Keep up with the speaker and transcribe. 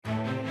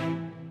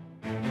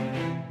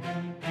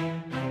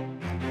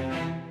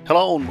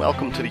Hello and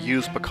welcome to the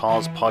Use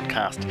Because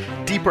podcast.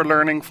 Deeper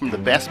learning from the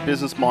best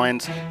business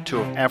minds to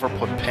have ever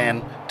put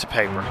pen to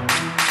paper.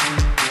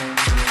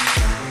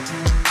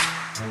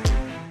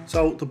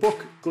 So the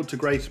book Good to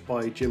Great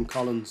by Jim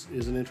Collins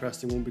is an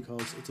interesting one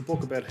because it's a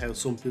book about how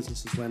some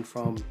businesses went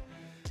from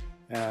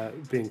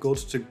being good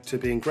to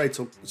being great.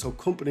 So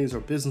companies or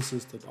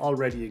businesses that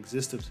already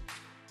existed,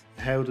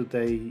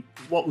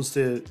 what was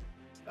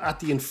at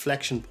the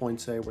inflection point,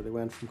 say, where they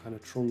went from kind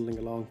of trundling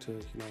along to,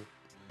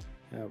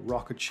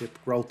 rocket ship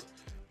growth,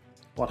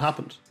 what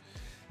happened?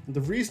 And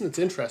the reason it's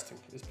interesting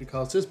is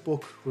because this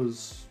book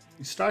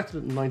he started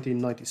it in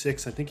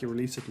 1996. I think he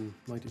released it in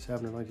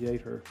 97 or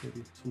 98 or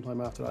maybe sometime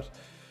after that.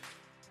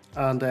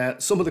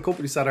 And some of the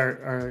companies that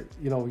are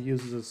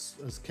uses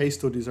as case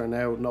studies are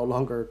now no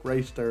longer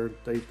great.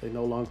 They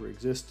no longer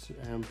exist.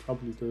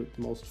 Probably the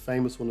most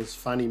famous one is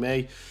Fannie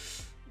Mae,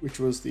 which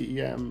was I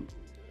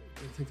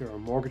think they were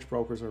mortgage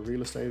brokers or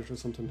real estate or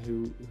something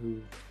who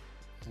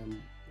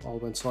all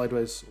went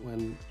sideways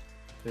when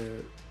the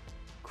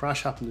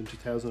crash happened in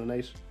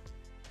 2008.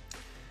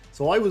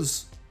 So I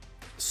was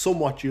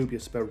somewhat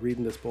dubious about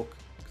reading this book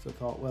because I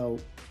thought, well,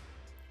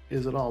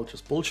 is it all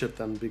just bullshit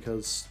then?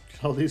 Because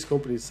these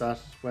companies that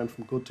went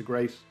from good to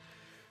great,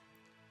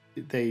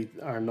 they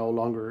are no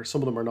longer.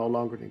 Some of them are no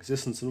longer in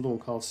existence. Another one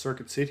called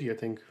Circuit City, I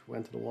think,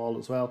 went to the wall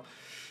as well.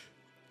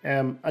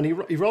 And he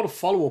wrote a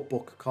follow-up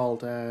book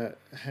called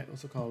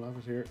what's it called? I have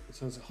it here. It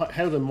says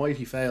How the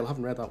Mighty Fail. I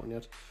haven't read that one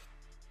yet.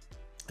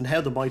 And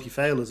How the Mighty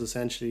Fail is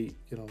essentially,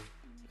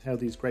 how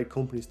these great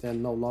companies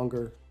then no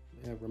longer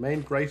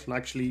remain great and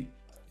actually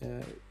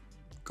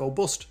go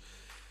bust.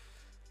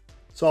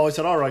 So I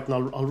said, all right,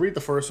 and I'll read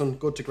the first one,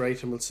 Good to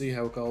Great, and we'll see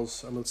how it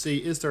goes. And we'll see,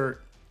 is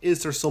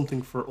there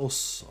something for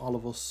us, all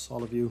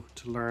of you,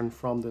 to learn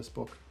from this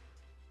book?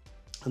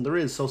 And there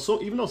is.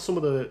 So even though some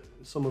of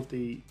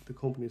the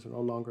companies are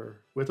no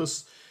longer with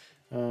us,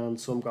 and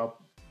some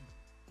got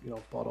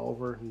bought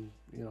over and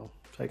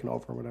taken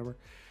over or whatever,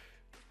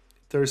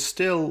 there's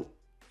still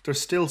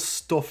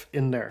stuff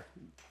in there,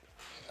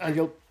 and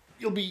you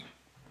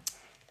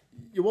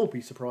won't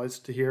be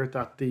surprised to hear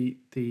that the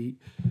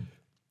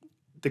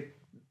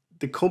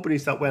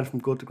companies that went from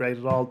good to great,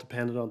 it all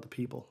depended on the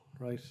people,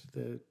 right?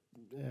 The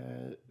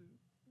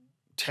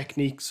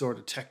techniques or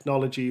the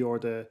technology or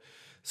the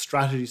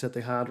strategies that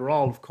they had were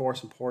all, of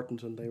course,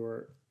 important, and they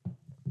were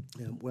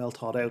well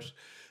thought out.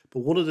 But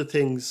one of the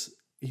things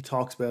he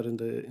talks about in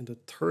the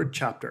third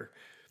chapter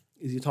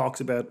is he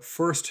talks about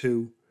first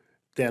who,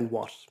 then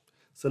what.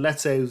 So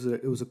let's say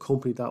it was a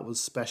company that was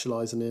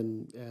specializing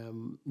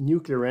in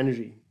nuclear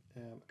energy.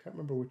 I can't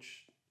remember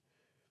which.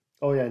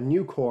 Oh yeah,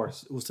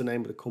 Nucor was the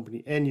name of the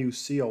company.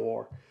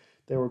 Nucor.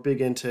 They were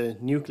big into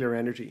nuclear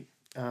energy,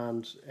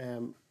 and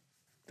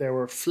they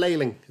were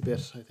flailing a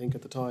bit, I think,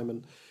 at the time.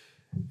 And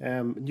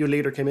a new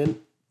leader came in,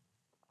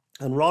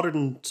 and rather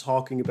than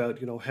talking about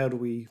how do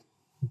we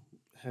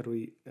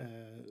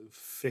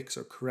fix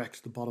or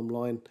correct the bottom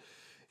line,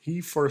 he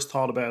first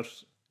thought about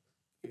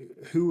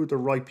who are the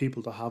right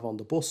people to have on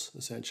the bus.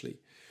 Essentially,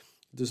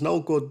 there's no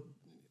good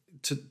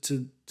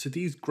to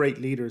these great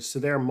leaders. To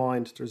their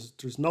mind,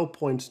 there's no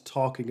point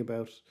talking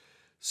about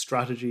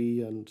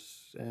strategy and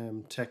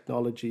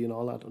technology and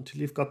all that until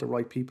you've got the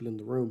right people in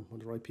the room or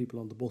the right people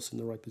on the bus in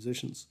the right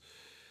positions.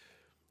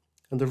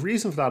 And the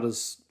reason for that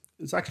is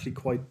actually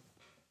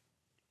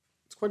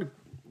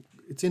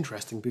it's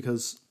interesting,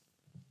 because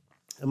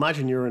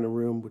imagine you're in a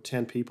room with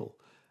 10 people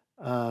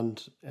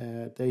and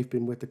they've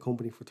been with the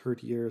company for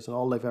 30 years and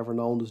all they've ever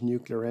known is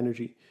nuclear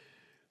energy.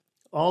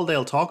 All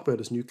they'll talk about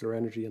is nuclear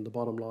energy and the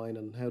bottom line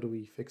and how do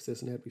we fix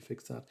this and how do we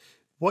fix that.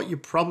 What you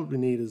probably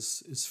need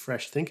is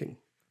fresh thinking.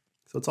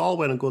 So it's all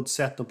well and good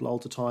setting up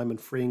loads of time and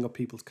freeing up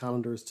people's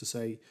calendars to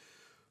say,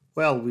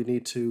 well, we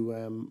need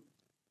to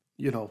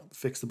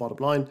fix the bottom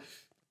line.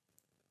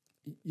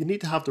 You need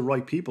to have the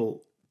right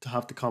people to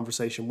have the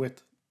conversation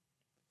with.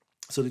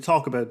 So they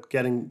talk about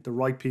getting the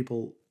right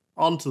people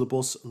onto the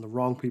bus and the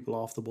wrong people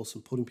off the bus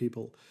and putting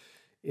people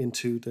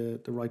into the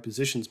right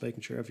positions,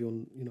 making sure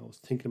everyone is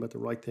thinking about the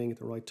right thing at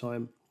the right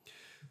time.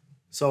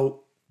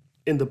 So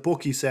in the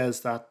book he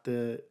says that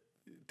the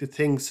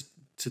things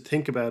to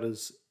think about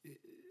is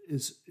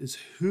the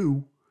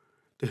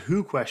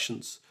who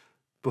questions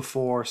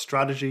before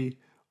strategy,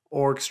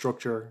 org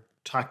structure,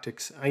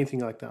 tactics, anything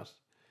like that.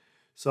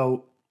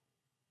 So,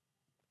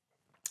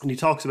 and he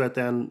talks about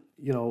then,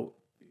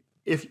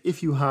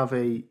 if you have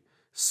a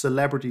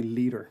celebrity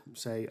leader,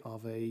 say,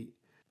 of a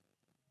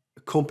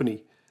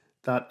company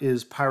that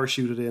is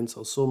parachuted in,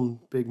 so some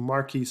big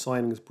marquee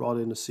signing is brought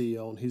in a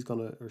CEO and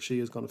she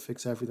is gonna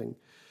fix everything.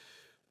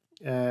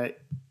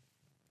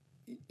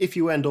 If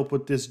you end up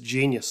with this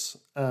genius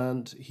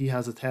and he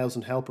has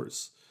 1,000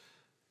 helpers,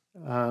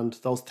 and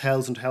those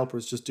 1,000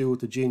 helpers just do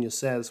what the genius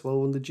says, well,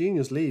 when the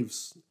genius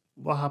leaves,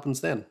 what happens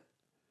then?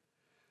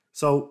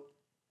 So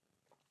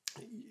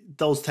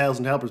those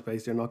 1,000 helpers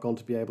basically are not going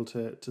to be able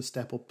to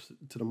step up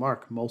to the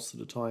mark most of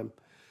the time.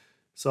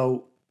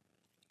 So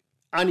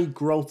any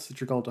growth that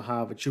you're going to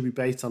have, it should be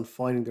based on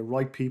finding the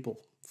right people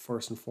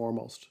first and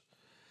foremost.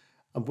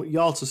 And what he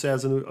also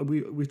says, and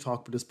we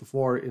talked about this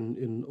before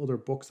in other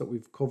books that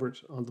we've covered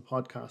on the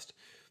podcast,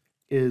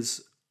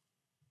 is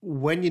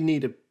when you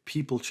need a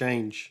people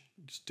change,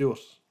 just do it,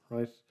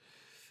 right?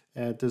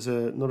 There's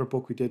another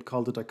book we did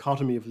called The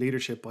Dichotomy of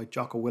Leadership by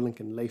Jocko Willink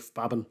and Leif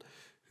Babin,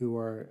 who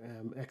are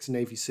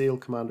ex-Navy SEAL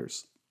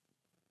commanders.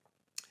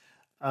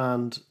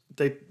 And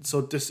in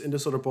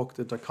this other book,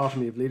 The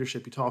Dichotomy of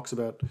Leadership, he talks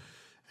about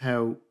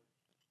how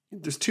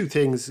there's two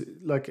things,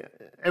 like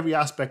every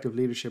aspect of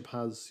leadership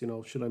has,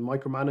 should I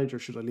micromanage or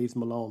should I leave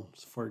them alone,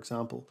 for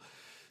example?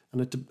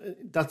 And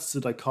that's the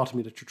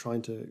dichotomy that you're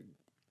trying to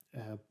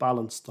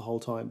balance the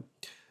whole time.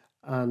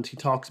 And he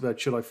talks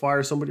about, should I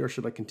fire somebody or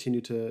should I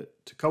continue to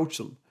coach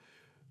them?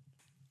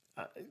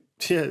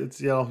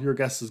 Your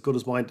guess is as good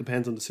as mine,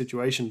 depends on the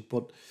situation.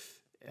 But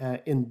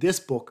in this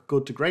book,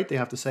 Good to Great, they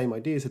have the same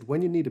idea, is that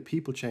when you need a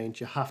people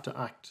change, you have to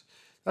act.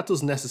 That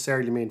doesn't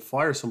necessarily mean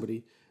fire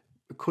somebody.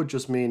 It could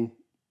just mean,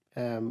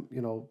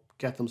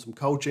 get them some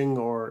coaching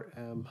or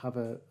have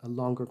a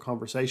longer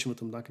conversation with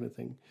them, that kind of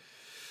thing.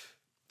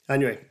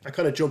 Anyway, I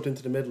kind of jumped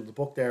into the middle of the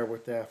book there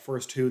with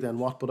first who, then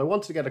what, but I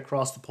wanted to get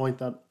across the point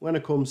that when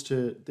it comes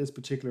to this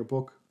particular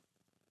book,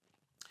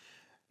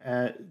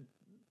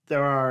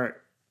 there are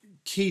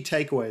key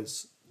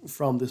takeaways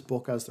from this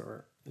book, as there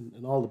are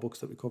in all the books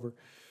that we cover.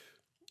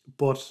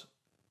 But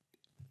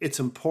it's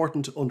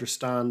important to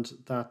understand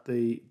that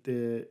the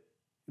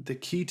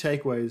key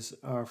takeaways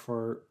are,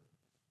 for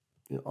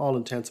all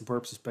intents and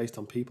purposes, based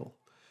on people.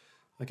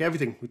 Like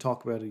everything we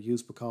talk about at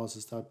Use Because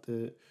is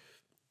that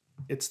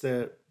it's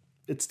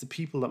the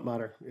people that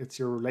matter. It's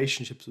your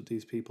relationships with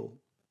these people.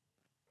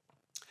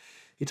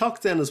 He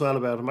talks then as well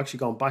about, I'm actually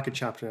going back a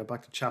chapter now,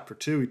 back to chapter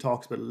 2. He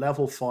talks about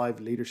level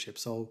 5 leadership.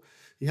 So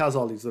he has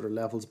all these other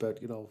levels about,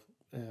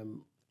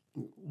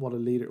 what a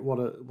leader, what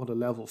a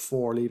level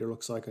 4 leader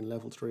looks like, and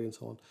level 3 and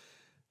so on.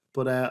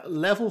 But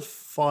level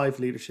 5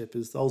 leadership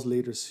is those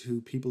leaders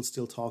who people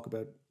still talk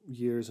about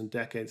years and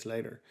decades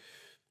later.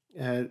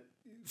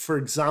 For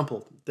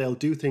example, they'll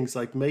do things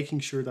like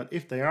making sure that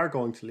if they are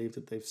going to leave,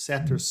 that they've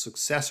set their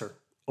successor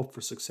up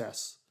for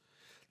success.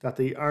 That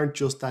they aren't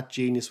just that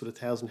genius with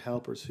 1,000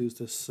 helpers who's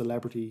the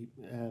celebrity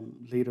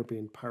leader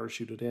being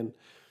parachuted in.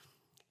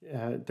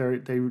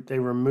 They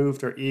remove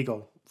their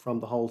ego from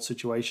the whole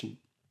situation.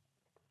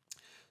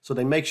 So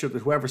they make sure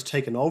that whoever's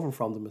taken over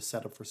from them is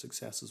set up for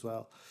success as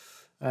well.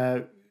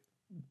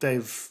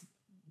 They've,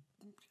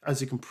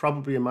 as you can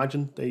probably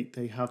imagine,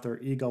 they have their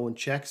ego in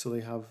check, so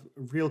they have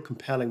real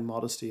compelling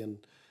modesty and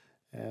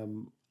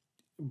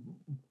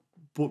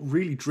but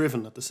really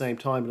driven at the same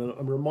time. And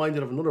I'm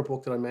reminded of another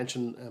book that I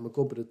mentioned a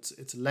good bit.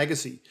 It's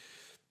Legacy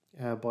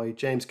by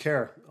James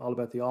Kerr, all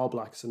about the All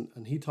Blacks,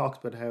 and he talks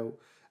about how,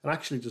 and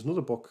actually there's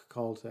another book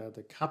called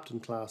The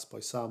Captain Class by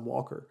Sam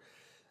Walker.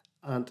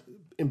 And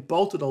in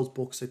both of those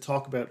books, they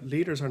talk about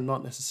leaders are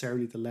not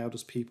necessarily the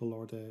loudest people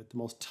or the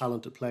most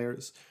talented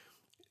players.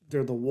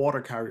 They're the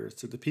water carriers.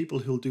 They're the people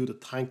who'll do the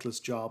thankless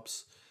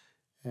jobs.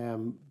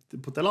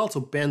 But they'll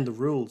also bend the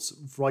rules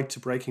right to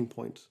breaking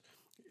point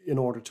in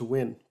order to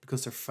win,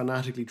 because they're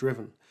fanatically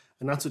driven.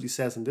 And that's what he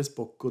says in this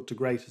book, Good to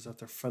Great, is that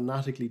they're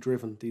fanatically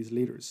driven, these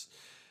leaders.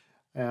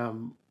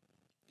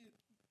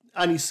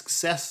 Any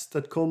success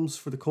that comes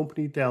for the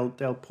company, they'll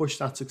push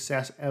that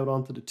success out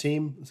onto the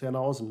team and say,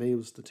 no, it wasn't me, it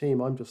was the team.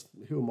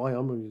 Who am I?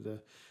 I'm only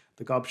the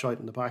gobshite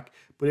in the back.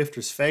 But if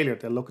there's failure,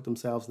 they'll look at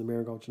themselves in the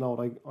mirror and go, you know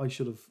what, I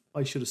should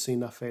have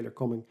seen that failure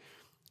coming.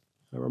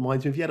 It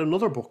reminds me of yet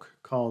another book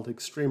called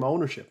Extreme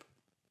Ownership,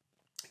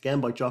 again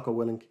by Jocko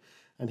Willink,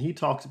 and he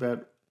talks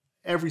about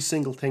every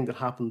single thing that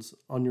happens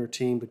on your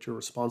team that you're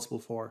responsible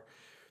for,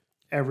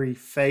 every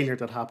failure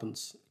that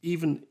happens,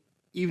 even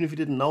if you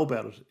didn't know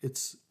about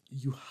it,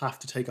 you have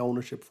to take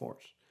ownership for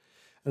it.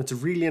 And it's a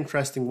really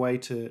interesting way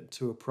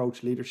to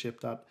approach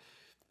leadership. That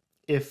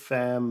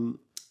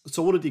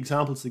so one of the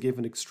examples they give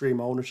in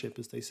Extreme Ownership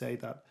is they say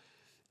that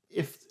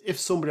if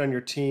somebody on your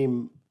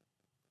team,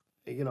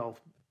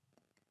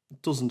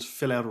 doesn't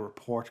fill out a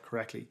report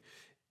correctly,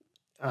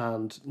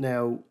 and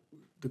now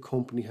the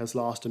company has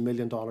lost $1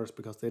 million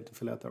because they didn't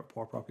fill out their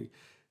report properly,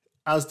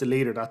 as the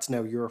leader, that's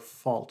now your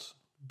fault,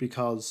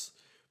 because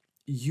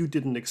you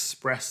didn't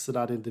express to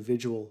that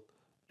individual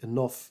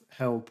enough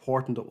how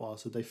important it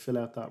was that they fill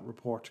out that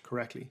report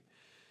correctly.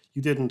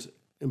 You didn't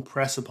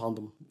impress upon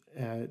them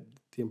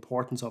the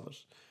importance of it.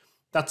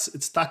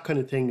 It's that kind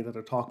of thing that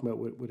they're talking about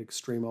with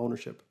extreme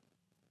ownership.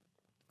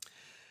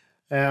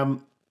 So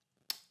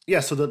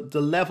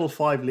the level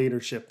 5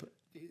 leadership,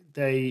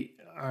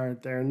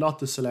 they're not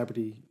the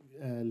celebrity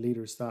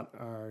leaders that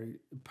are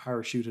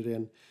parachuted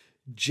in.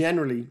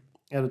 Generally,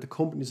 out of the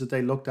companies that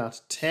they looked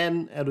at,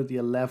 10 out of the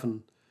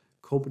 11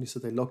 companies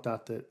that they looked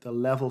at, the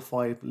level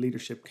 5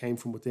 leadership came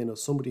from within, of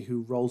somebody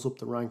who rolls up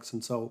the ranks,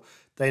 and so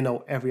they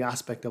know every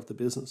aspect of the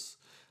business.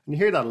 And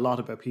you hear that a lot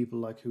about people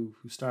like who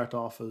start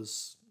off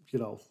as,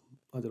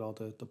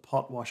 the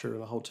pot washer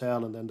in a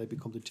hotel, and then they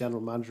become the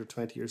general manager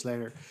 20 years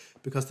later,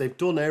 because they've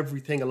done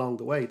everything along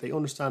the way. They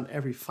understand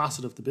every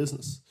facet of the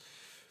business.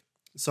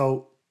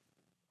 So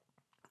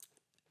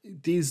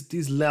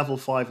these level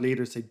 5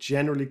 leaders, they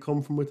generally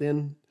come from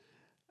within,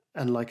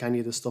 and like any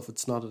of this stuff,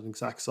 it's not an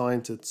exact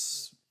science.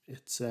 It's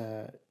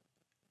you're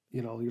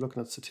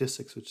looking at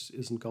statistics, which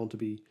isn't going to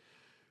be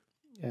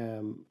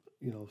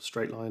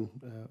straight line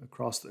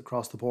across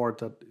the board.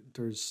 That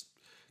there's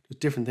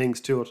different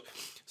things to it.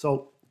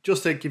 So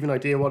just to give you an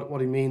idea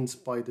what he means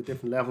by the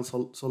different levels.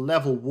 So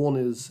level 1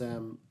 is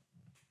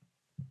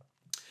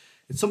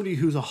it's somebody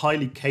who's a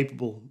highly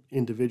capable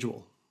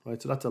individual,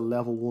 right? So that's a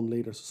level 1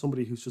 leader. So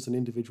somebody who's just an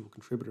individual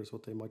contributor is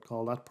what they might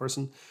call that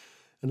person.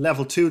 And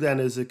level 2 then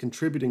is a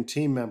contributing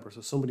team member.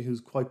 So somebody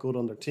who's quite good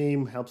on their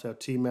team, helps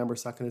out team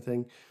members, that kind of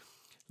thing.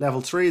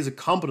 Level 3 is a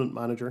competent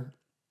manager.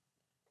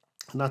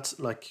 And that's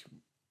like,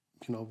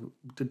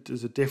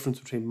 there's a difference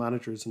between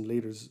managers and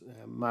leaders.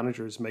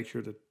 Managers make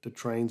sure that the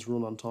trains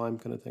run on time,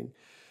 kind of thing.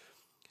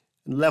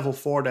 And level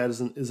 4 then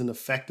is an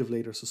effective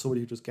leader. So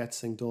somebody who just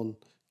gets things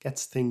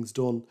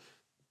done.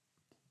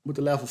 With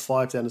the level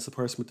 5 then is the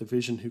person with the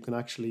vision who can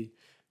actually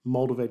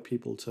motivate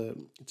people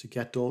to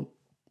get done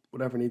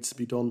whatever needs to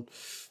be done.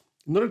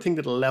 Another thing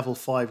that a level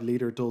 5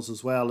 leader does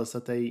as well is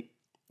that they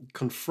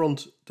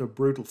confront the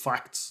brutal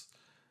facts,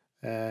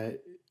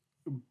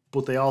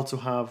 but they also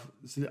have,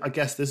 I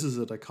guess this is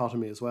a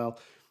dichotomy as well,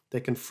 they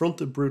confront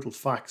the brutal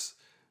facts,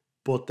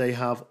 but they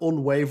have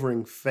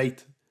unwavering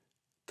faith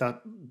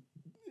that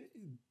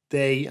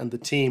they and the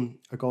team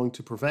are going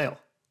to prevail,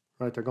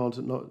 right? They're going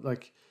to know,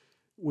 like,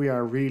 we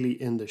are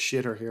really in the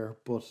shitter here,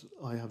 but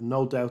I have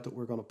no doubt that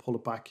we're going to pull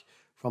it back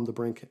from the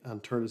brink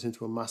and turn this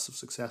into a massive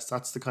success.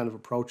 That's the kind of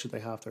approach that they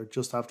have. They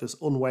just have this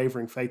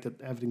unwavering faith that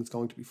everything's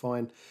going to be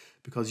fine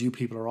because you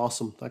people are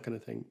awesome, that kind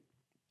of thing.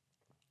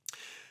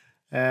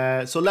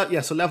 So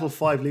level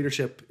 5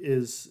 leadership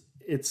is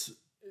it's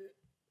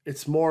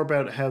more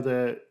about how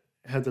the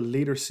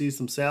leader sees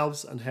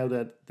themselves and how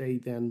that they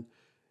then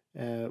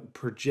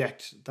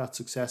project that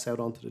success out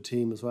onto the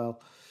team as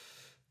well.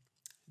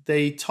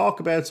 They talk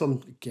about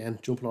some, again,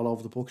 jumping all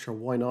over the book, sure,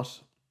 why not?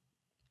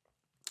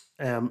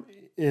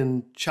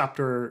 In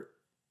chapter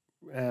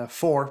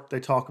 4, they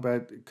talk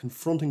about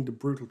confronting the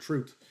brutal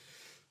truth,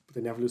 but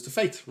they never lose the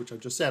faith, which I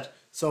just said.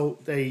 So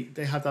they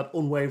have that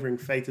unwavering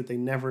faith that they're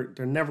never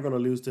going to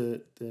lose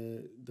the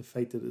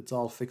faith that it's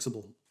all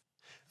fixable.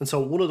 And so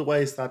one of the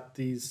ways that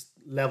these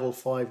level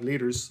 5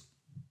 leaders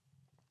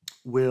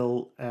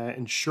will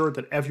ensure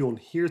that everyone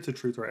hears the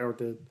truth, or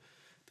the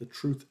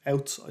truth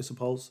out, I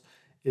suppose,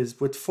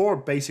 is with 4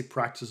 basic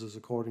practices,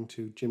 according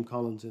to Jim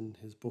Collins in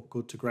his book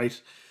Good to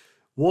Great.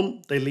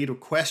 1, they lead with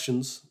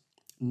questions,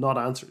 not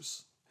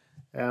answers.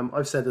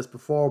 I've said this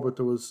before, but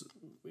there was,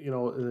 in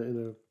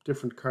a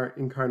different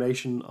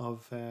incarnation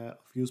of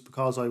use,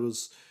 because I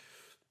was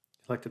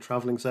like the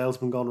traveling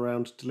salesman going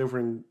around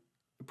delivering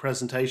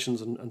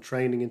presentations and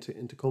training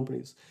into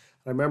companies.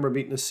 I remember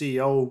meeting a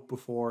CEO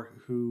before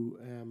who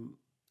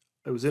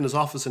I was in his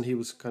office, and he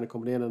was kind of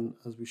coming in, and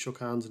as we shook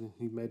hands and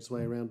he made his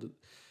way around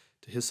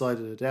to his side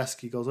of the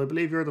desk, he goes, "I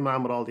believe you're the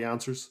man with all the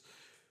answers."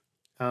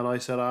 And I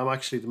said, "I'm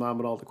actually the man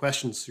with all the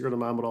questions. You're the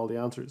man with all the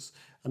answers."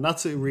 And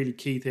that's a really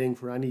key thing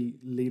for any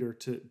leader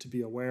to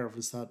be aware of,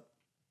 is that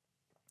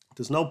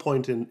there's no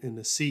point in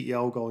the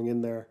CEO going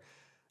in there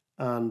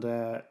and,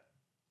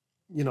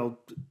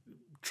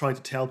 trying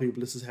to tell people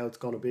this is how it's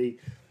going to be.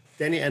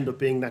 Then you end up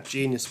being that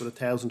genius with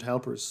 1,000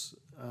 helpers,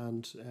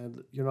 and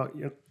you're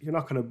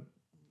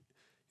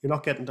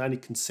not getting to any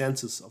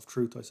consensus of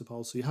truth, I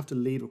suppose. So you have to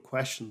lead with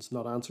questions,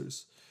 not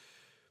answers.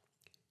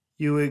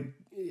 The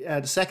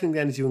second thing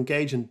then is you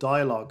engage in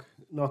dialogue,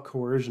 not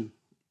coercion.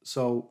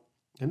 So,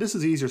 and this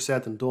is easier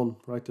said than done,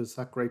 right? There's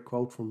that great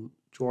quote from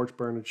George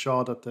Bernard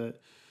Shaw that the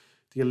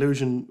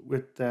illusion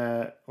with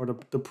the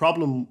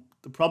problem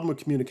with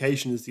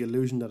communication is the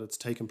illusion that it's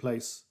taken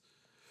place.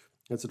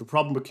 And so the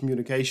problem with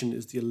communication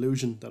is the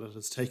illusion that it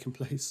has taken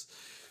place.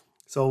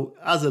 So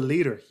as a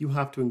leader, you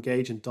have to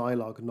engage in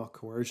dialogue and not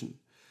coercion.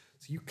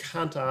 So you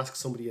can't ask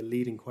somebody a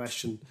leading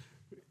question,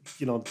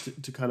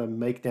 to kind of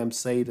make them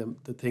say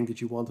the thing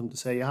that you want them to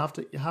say. You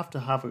have to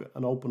have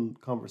an open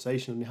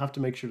conversation, and you have to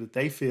make sure that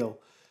they feel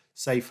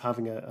safe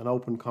having an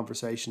open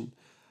conversation.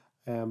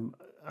 And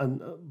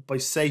by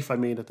safe, I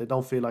mean that they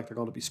don't feel like they're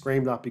going to be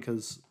screamed at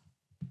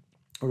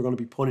or going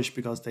to be punished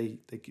because they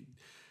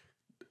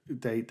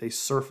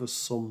surface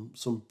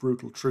some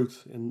brutal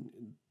truth, and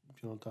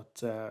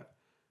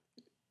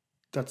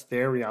that's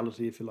their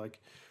reality, if you like.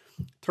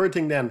 Third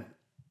thing then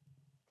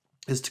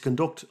is to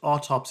conduct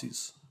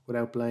autopsies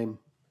without blame.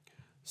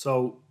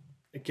 So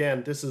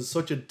again, this is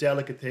such a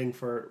delicate thing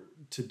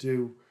to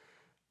do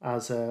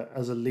as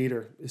a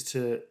leader, is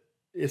to,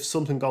 if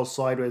something goes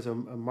sideways, a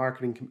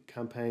marketing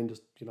campaign,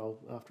 just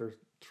after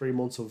 3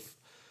 months of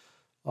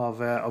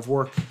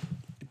work,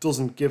 it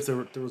doesn't give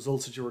the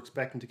results that you were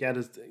expecting to get,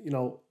 is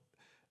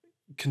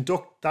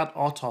conduct that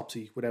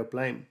autopsy without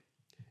blame.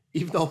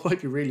 Even though it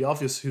might be really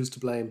obvious who's to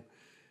blame,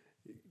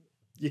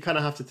 you kind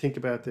of have to think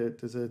about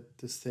there's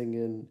this thing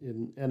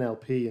in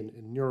NLP,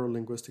 in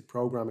neuro-linguistic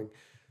programming,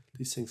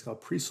 these things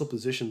called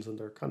presuppositions, and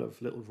they're kind of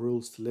little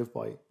rules to live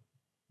by,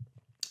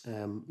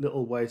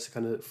 little ways to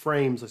kind of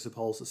frames, I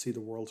suppose, to see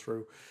the world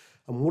through.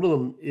 And one of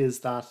them is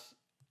that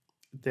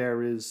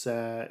there is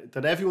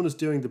that everyone is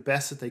doing the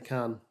best that they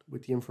can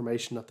with the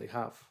information that they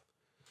have.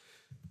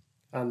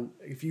 And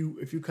if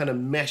you kind of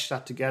mesh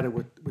that together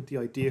with the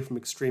idea from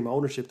extreme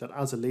ownership that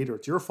as a leader,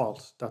 it's your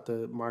fault that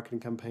the marketing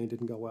campaign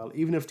didn't go well.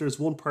 Even if there's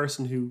one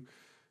person who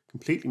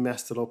completely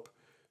messed it up,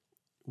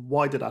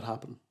 why did that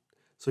happen?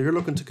 So you're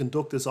looking to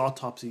conduct this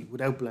autopsy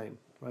without blame,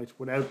 right?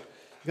 Without,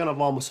 you kind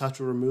of almost have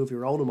to remove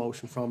your own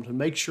emotion from it and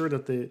make sure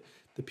that the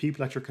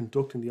people that you're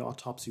conducting the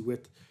autopsy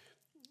with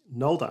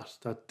know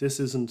that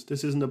this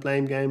isn't a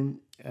blame game.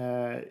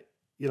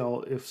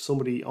 If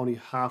somebody only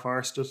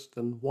half-arsed it,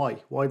 then why?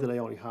 Why did they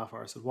only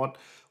half-arse it?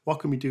 What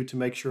can we do to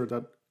make sure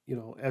that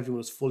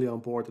everyone is fully on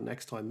board the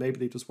next time? Maybe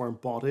they just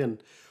weren't bought in,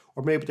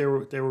 or maybe they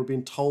were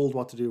being told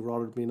what to do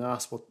rather than being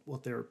asked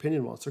what their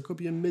opinion was. There could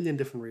be a million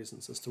different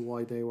reasons as to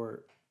why they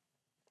were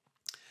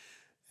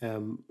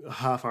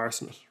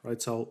half-arsing it,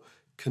 right? So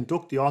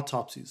conduct the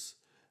autopsies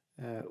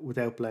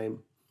without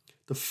blame.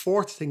 The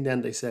fourth thing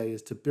then they say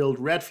is to build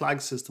red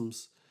flag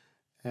systems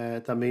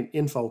that mean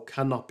info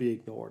cannot be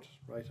ignored,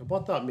 right? And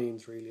what that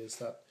means really is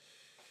that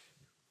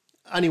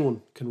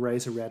anyone can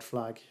raise a red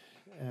flag.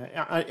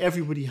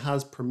 Everybody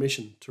has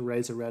permission to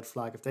raise a red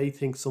flag. If they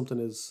think something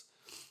is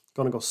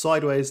going to go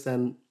sideways,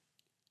 then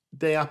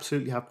they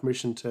absolutely have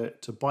permission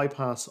to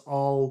bypass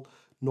all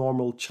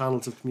normal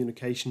channels of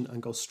communication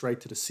and go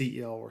straight to the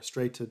CEO or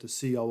straight to the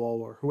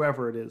COO or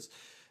whoever it is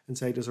and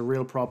say there's a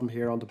real problem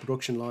here on the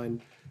production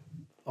line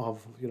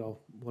of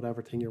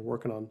whatever thing you're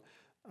working on.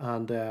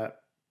 And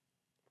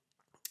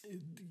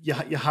you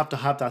have to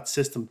have that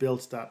system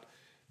built that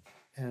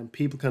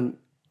people can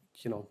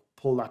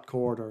pull that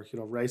cord or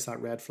raise that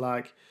red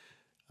flag,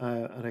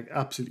 and it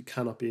absolutely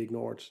cannot be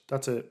ignored. I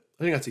think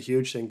that's a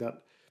huge thing,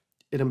 that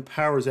it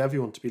empowers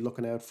everyone to be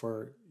looking out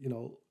for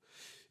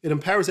it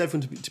empowers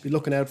everyone to be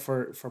looking out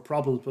for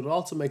problems, but it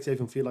also makes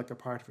everyone feel like they're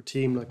part of a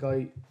team. Like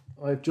I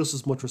have just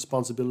as much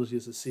responsibility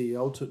as a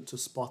CEO to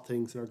spot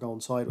things that are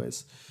going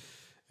sideways.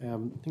 I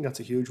think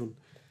that's a huge one.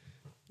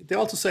 They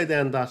also say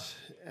then that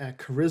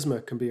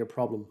charisma can be a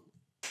problem,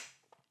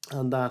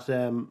 and that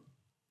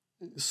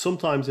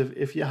sometimes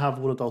if you have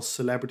one of those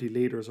celebrity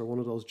leaders or one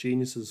of those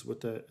geniuses with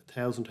the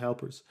 1,000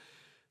 helpers,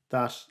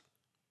 that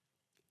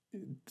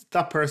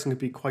person can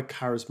be quite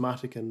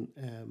charismatic and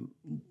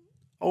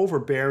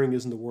overbearing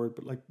isn't the word,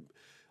 but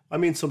I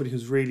mean somebody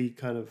who's really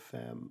kind of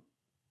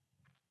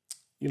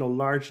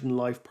larger than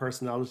life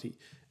personality.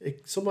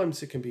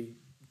 Sometimes it can be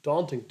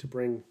daunting to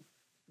bring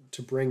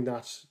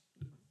that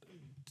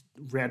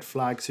red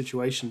flag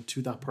situation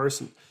to that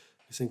person.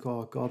 You think,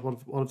 oh God,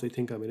 what if they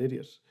think I'm an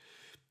idiot?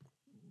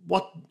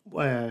 What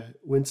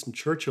Winston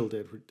Churchill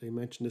did, they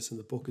mentioned this in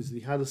the book, is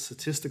he had a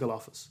statistical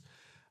office,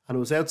 and it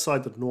was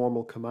outside the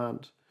normal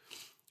command,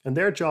 and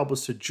their job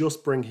was to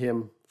just bring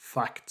him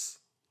facts.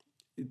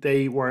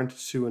 They weren't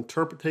to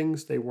interpret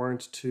things. They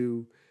weren't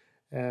to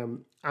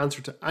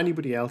answer to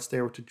anybody else.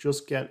 They were to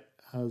just get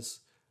as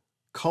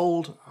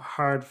cold,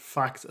 hard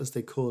facts as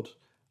they could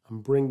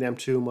and bring them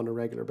to him on a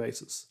regular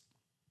basis.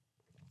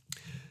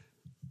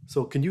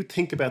 So can you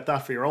think about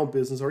that for your own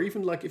business? Or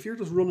even like if you're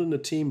just running a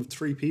team of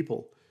 3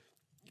 people,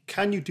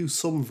 can you do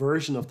some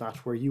version of that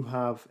where you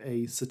have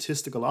a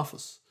statistical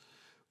office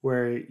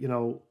where,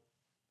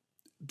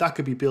 that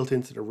could be built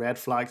into the red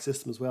flag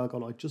system as well,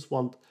 going, I just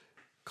want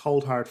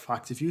cold hard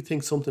facts. If you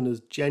think something is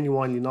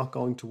genuinely not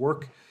going to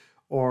work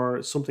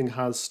or something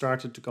has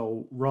started to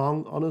go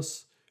wrong on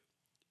us,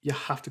 you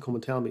have to come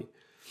and tell me.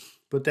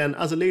 But then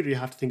as a leader, you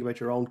have to think about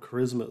your own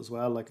charisma as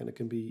well. And it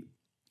can be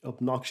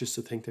obnoxious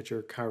to think that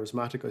you're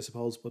charismatic, I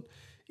suppose. But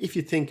if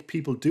you think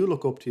people do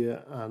look up to you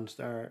and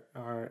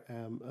are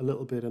a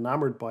little bit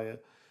enamored by you,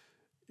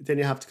 then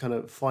you have to kind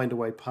of find a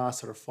way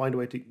past it, or find a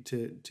way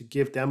to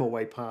give them a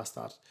way past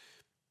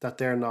that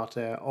they're not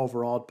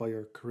overawed by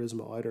your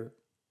charisma either.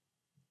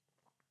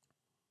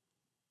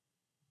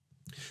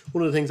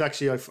 One of the things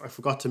actually I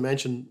forgot to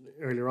mention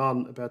earlier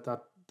on about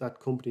that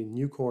company,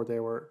 Nucor, they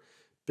were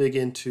big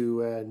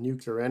into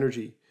nuclear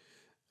energy,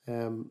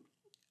 and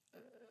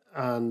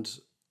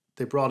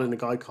they brought in a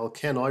guy called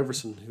Ken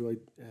Iverson, who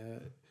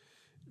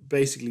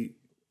basically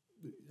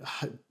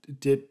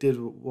did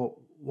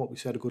what we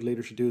said a good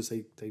leader should do, is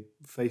they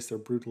face their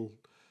brutal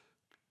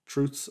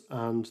truths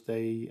and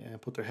they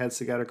put their heads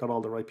together, got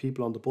all the right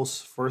people on the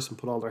bus first and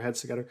put all their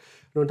heads together,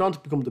 and went on to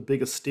become the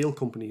biggest steel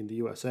company in the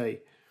USA.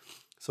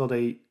 So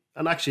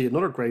and actually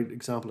another great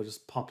example that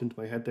just popped into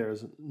my head there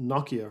is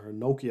Nokia,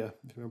 if you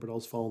remember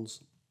those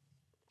phones.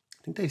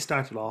 I think they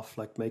started off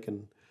like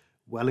making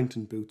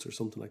Wellington boots or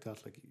something like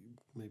that, like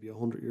maybe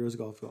 100 years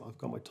ago. I've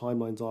got my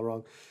timelines all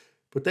wrong.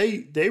 But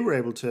they were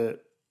able to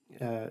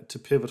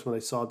pivot when they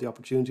saw the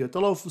opportunity. I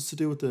don't know if it was to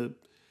do with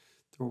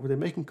were they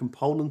making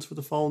components for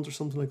the phones or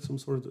something, like some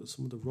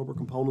of the rubber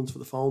components for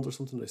the phones or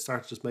something. They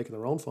started just making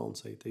their own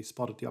phones. They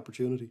spotted the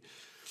opportunity.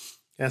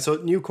 So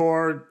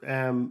Nucor,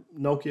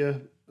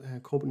 Nokia,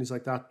 companies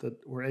like that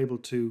were able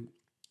to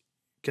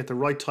get the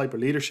right type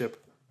of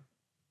leadership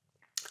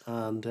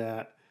and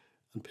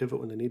pivot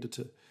when they needed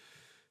to.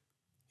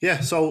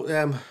 Yeah,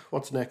 so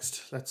what's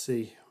next? Let's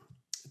see.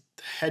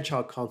 the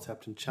hedgehog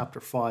concept in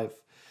chapter 5.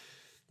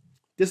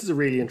 This is a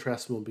really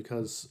interesting one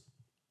because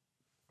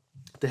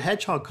the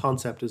hedgehog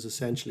concept is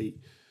essentially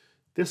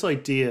this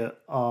idea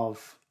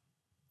of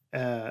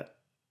a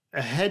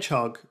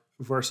hedgehog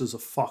versus a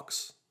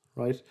fox,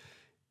 right?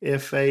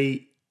 If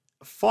a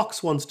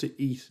fox wants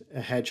to eat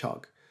a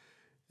hedgehog,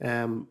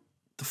 the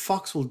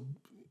fox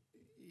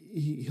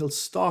he'll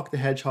stalk the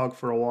hedgehog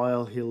for a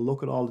while. He'll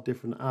look at all the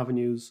different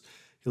avenues.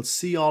 He'll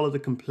see all of the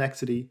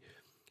complexity.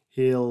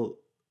 He'll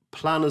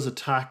plan his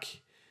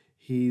attack.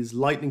 He's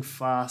lightning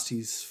fast.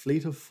 He's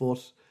fleet of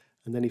foot,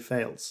 and then he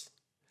fails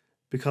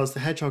because the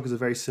hedgehog is a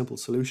very simple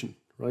solution,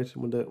 right?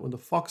 When the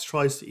fox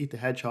tries to eat the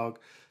hedgehog,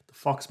 the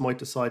fox might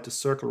decide to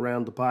circle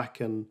around the back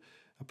and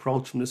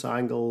approach from this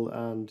angle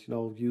and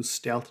use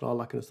stealth and all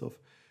that kind of stuff.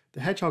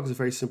 The hedgehog is a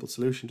very simple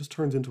solution. It just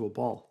turns into a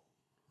ball,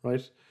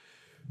 right?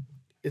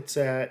 It's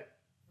the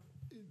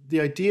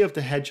idea of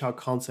the hedgehog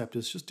concept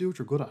is just do what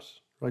you're good at,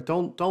 right?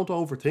 Don't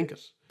overthink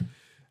it.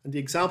 And the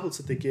examples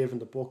that they give in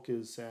the book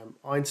is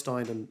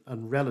Einstein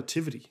and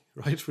relativity,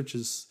 right? Which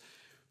is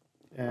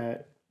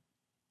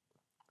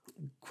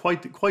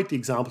quite the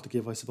example to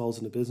give, I suppose,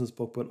 in the business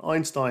book. But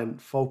Einstein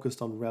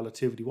focused on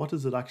relativity. What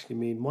does it actually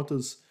mean? What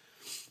does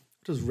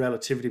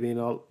relativity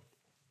mean?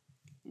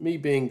 Me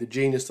being the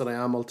genius that I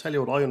am, I'll tell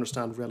you what I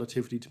understand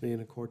relativity to mean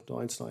according to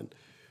Einstein.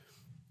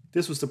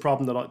 This was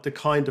the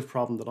kind of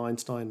problem that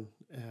Einstein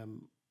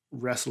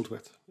wrestled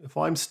with. If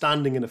I'm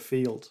standing in a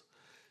field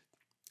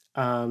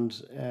and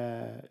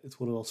it's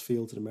one of those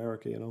fields in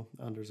America,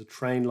 and there's a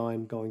train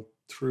line going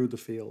through the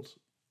field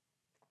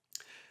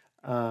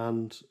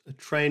and a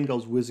train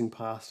goes whizzing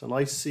past and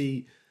I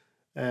see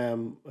a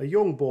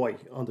young boy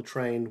on the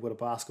train with a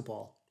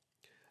basketball,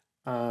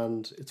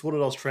 and it's one of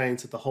those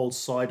trains that the whole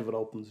side of it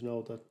opens,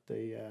 that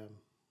they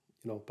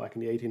back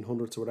in the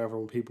 1800s or whatever,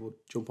 when people would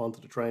jump onto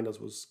the train as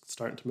it was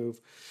starting to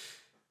move.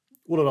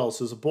 One of those.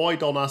 There's a boy,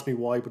 don't ask me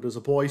why, but there's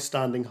a boy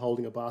standing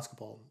holding a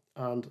basketball.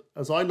 And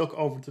as I look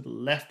over to the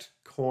left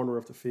corner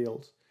of the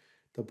field,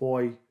 the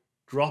boy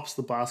drops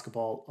the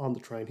basketball on the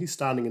train. He's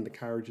standing in the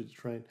carriage of the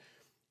train.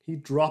 He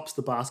drops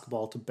the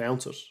basketball to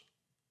bounce it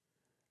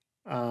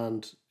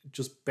and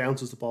just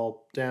bounces the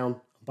ball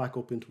down and back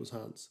up into his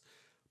hands.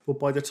 But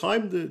by the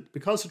time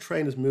because the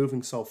train is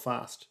moving so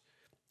fast,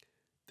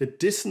 the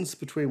distance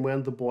between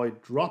when the boy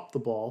dropped the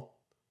ball,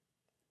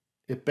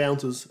 it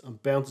bounces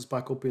and bounces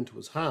back up into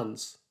his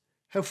hands.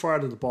 How far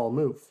did the ball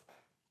move?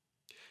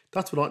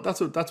 That's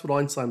what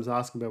Einstein was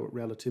asking about with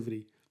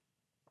relativity.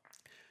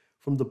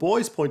 From the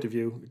boy's point of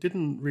view, it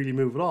didn't really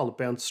move at all. It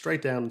bounced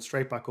straight down and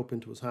straight back up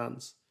into his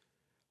hands.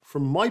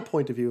 From my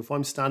point of view, if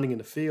I'm standing in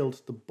a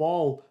field, the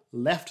ball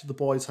left the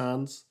boy's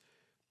hands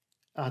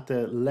at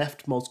the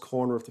leftmost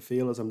corner of the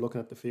field as I'm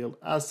looking at the field.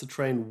 As the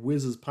train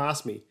whizzes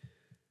past me,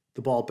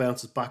 the ball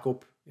bounces back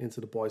up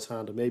into the boy's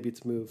hand, and maybe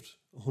it's moved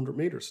 100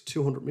 meters,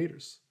 200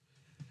 meters.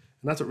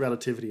 And that's what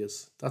relativity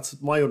is.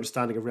 That's my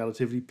understanding of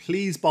relativity.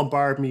 Please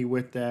bombard me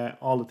with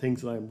all the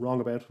things that I'm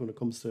wrong about when it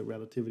comes to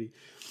relativity.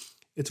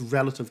 It's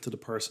relative to the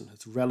person.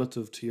 It's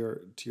relative to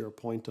your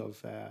point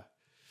of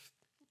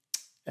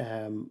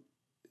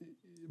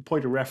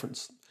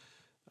reference.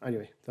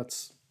 Anyway,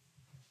 that's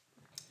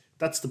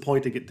the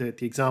point to get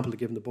the example to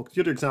give in the book.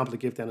 The other example to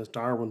give then is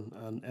Darwin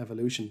and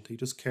evolution. He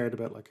just cared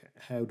about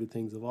how do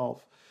things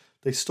evolve.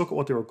 They stuck at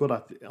what they were good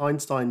at.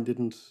 Einstein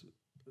didn't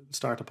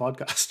start a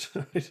podcast.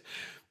 Right?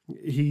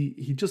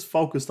 He just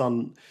focused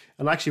on,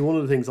 and actually one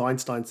of the things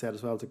Einstein said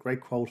as well, it's a great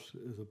quote,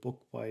 is a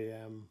book by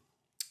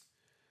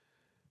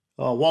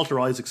Walter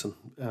Isaacson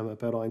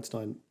about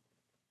Einstein,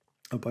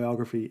 a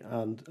biography,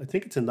 and I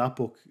think it's in that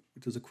book.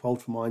 There's a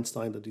quote from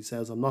Einstein that he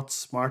says, "I'm not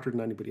smarter than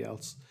anybody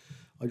else.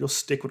 I just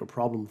stick with a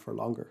problem for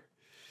longer."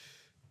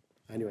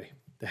 Anyway,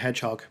 the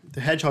hedgehog.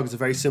 The hedgehog is a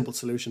very simple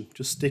solution.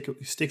 Just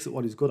he sticks at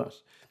what he's good at.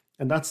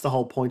 And that's the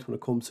whole point when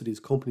it comes to these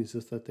companies,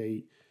 is that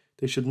they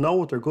should know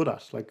what they're good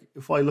at. Like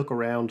if I look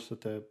around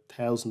at the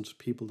 1,000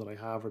 people that I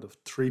have or the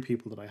 3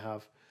 people that I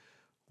have,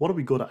 what are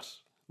we good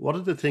at? What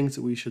are the things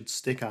that we should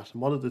stick at?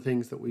 And what are the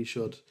things that the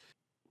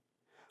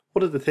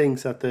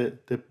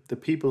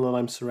people that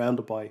I'm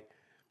surrounded by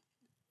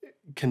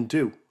can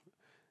do?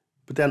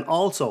 But then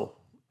also,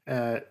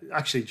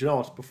 actually, do you know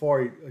what?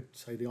 Before I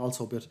say the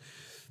also bit,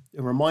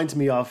 it reminds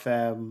me of,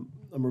 I'm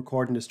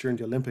recording this during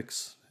the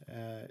Olympics,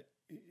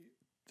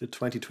 the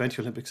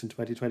 2020 Olympics in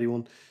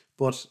 2021.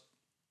 But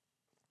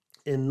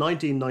in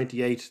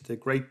 1998, the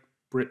Great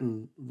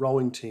Britain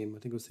rowing team, I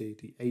think it was the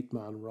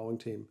 8-man rowing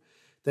team,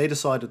 they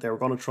decided they were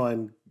going to try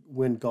and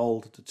win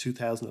gold at the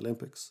 2000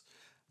 Olympics.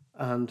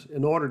 And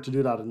in order to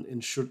do that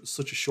in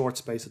such a short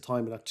space of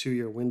time, in that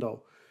 2-year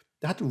window,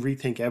 they had to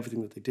rethink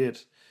everything that they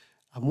did.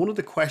 And one of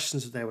the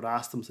questions that they would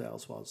ask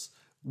themselves was,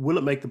 will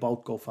it make the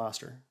boat go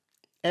faster?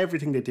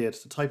 Everything they did,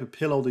 the type of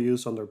pillow they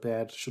used on their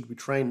bed, should we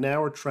train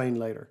now or train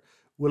later?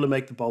 Will it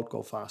make the boat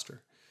go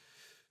faster?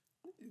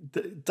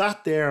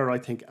 That there, I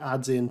think,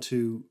 adds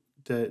into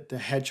the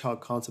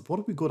hedgehog concept. What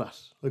are we good at?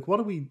 Like, what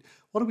are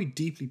we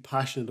deeply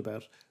passionate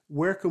about?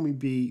 Where can we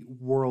be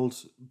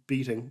world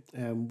beating?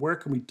 Where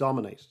can we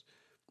dominate?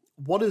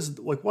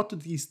 what do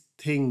these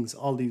things,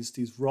 all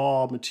these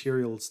raw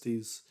materials,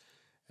 these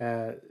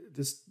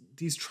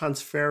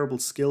transferable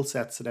skill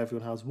sets that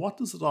everyone has, what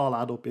does it all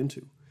add up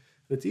into?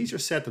 And it's easier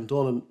said than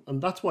done,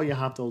 and that's why you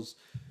have those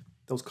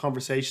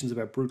conversations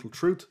about brutal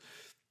truth,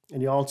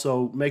 and you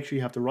also make sure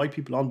you have the right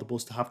people on the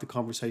bus to have the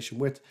conversation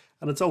with.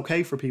 And it's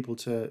okay for people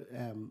to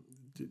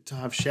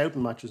have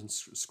shouting matches and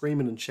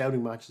screaming and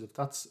shouting matches if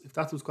that's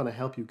what's going to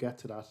help you get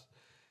to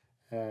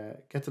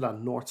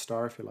that North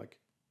Star, if you like.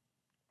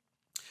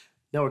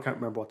 Now I can't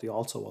remember what the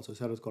also was. I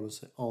said I was going to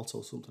say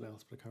also something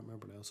else, but I can't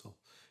remember now, so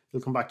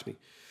it'll come back to me.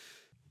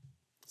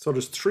 So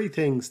there's three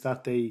things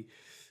that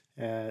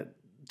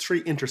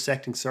three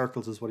intersecting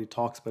circles is what he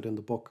talks about in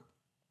the book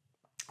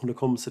when it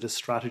comes to this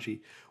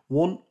strategy.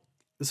 One,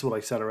 this is what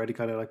I said already,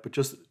 kind of like, but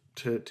just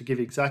to give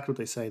you exactly what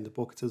they say in the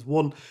book, it says,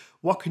 one,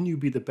 what can you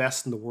be the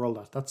best in the world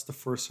at? That's the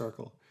first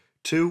circle.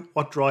 Two,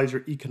 what drives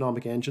your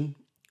economic engine?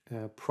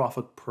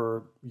 Profit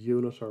per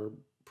unit or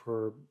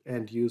per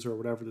end user or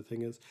whatever the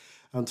thing is.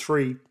 And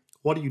three,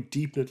 what are you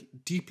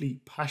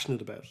deeply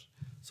passionate about?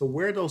 So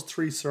where those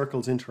three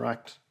circles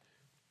interact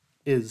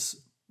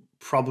is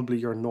probably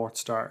your North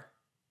Star.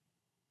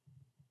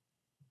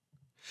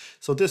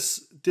 So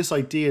this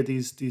idea,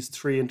 these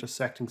three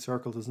intersecting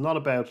circles, is not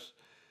about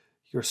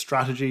your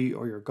strategy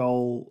or your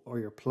goal or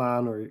your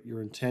plan or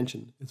your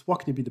intention. It's what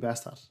can you be the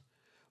best at?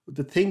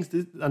 The things,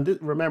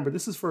 remember,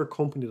 this is for a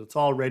company that's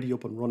already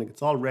up and running.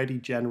 It's already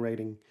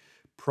generating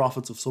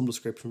profits of some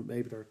description.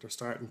 Maybe they're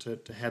starting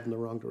to head in the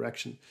wrong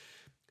direction.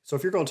 So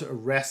if you're going to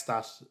arrest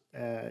that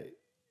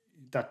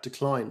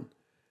decline,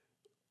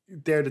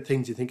 they're the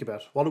things you think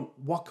about.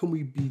 What can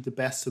we be the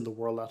best in the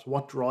world at?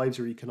 What drives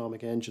your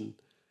economic engine?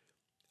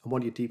 And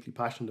what are you deeply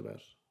passionate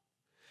about?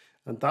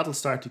 And that'll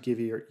start to give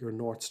you your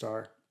North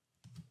Star.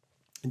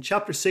 In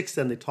chapter 6,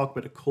 then, they talk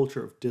about a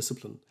culture of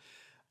discipline.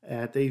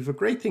 They have a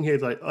great thing here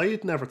that I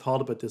had never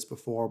thought about this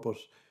before, but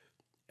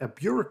a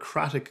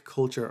bureaucratic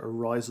culture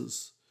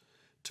arises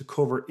to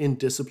cover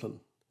indiscipline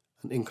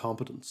and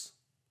incompetence.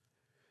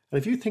 And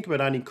if you think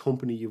about any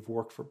company you've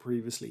worked for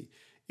previously,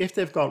 if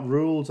they've got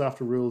rules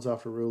after rules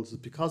after rules,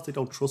 it's because they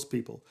don't trust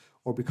people,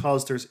 or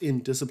because there's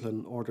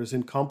indiscipline or there's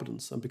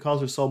incompetence. And because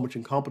there's so much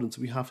incompetence,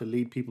 we have to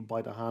lead people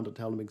by the hand and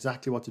tell them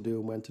exactly what to do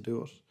and when to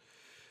do it.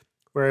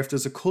 Where if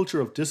there's a culture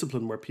of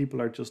discipline where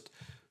people are just,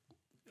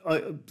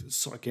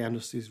 so again,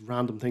 just these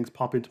random things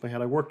pop into my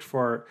head. I worked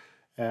for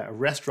a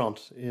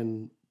restaurant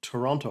in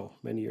Toronto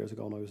many years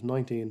ago when I was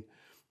 19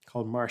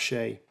 called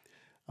Marche.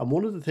 And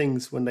one of the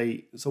things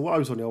so I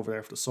was only over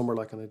there for the summer,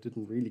 and I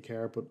didn't really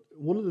care, but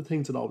one of the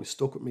things that always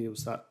stuck with me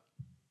was that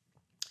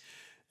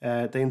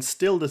they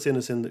instilled this in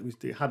us,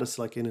 they had us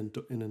like in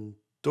an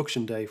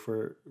induction day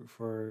for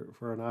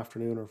an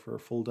afternoon or for a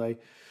full day.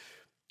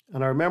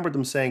 And I remember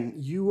them saying,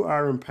 you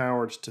are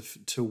empowered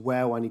to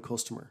wow any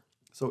customer.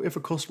 So if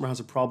a customer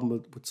has a problem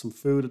with some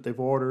food that they've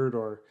ordered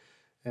or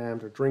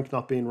their drink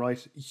not being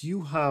right,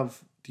 you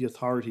have the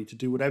authority to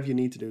do whatever you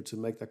need to do to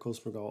make that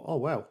customer go, oh,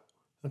 wow,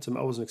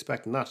 I wasn't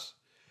expecting that.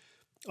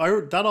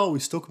 That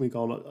always stuck with me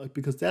going,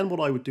 because then what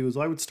I would do is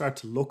I would start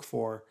to look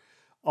for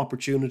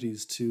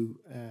opportunities to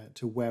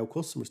wow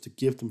customers, to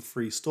give them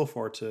free stuff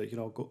or to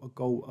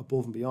go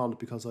above and beyond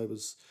because I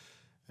was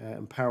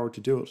empowered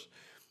to do it.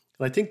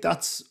 And I think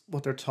that's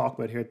what they're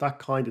talking about here, that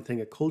kind of thing,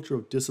 a culture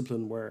of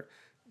discipline where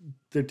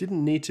there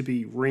didn't need to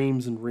be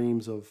reams and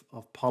reams of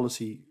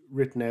policy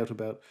written out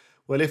about,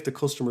 well, if the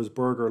customer's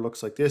burger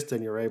looks like this,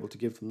 then you're able to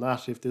give them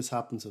that. If this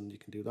happens, then you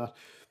can do that.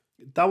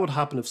 That would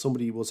happen if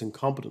somebody was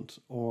incompetent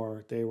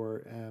or they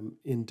were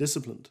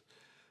indisciplined.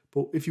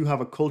 But if you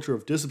have a culture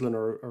of discipline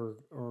or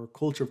a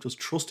culture of just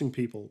trusting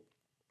people,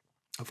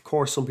 of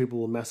course, some people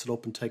will mess it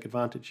up and take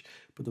advantage.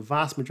 But the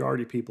vast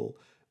majority of people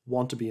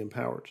want to be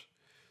empowered.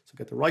 So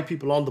get the right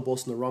people on the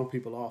bus and the wrong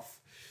people off.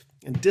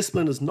 And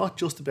discipline is not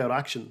just about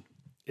action.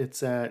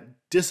 It's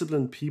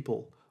disciplined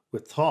people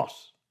with thought.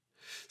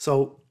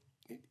 So,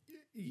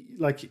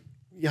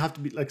 you have to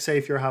be say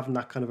if you're having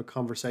that kind of a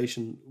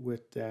conversation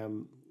with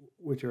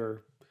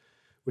your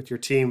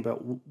team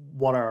about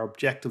what our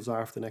objectives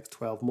are for the next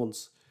 12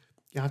 months,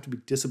 you have to be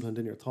disciplined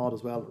in your thought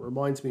as well. It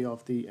reminds me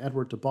of the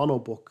Edward de Bono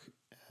book,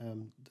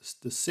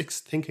 the 6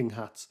 Thinking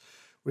Hats,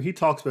 where he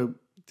talks about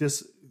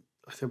this.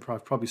 I think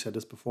I've probably said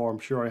this before, I'm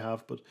sure I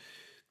have, but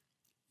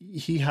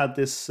he had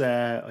this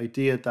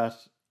idea that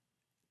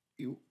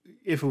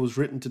if it was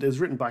written today, it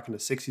was written back in the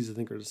 60s, I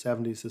think, or the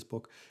 70s, this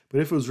book,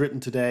 but if it was written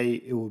today,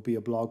 it would be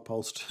a blog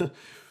post.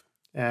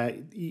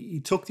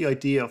 He took the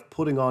idea of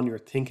putting on your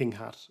thinking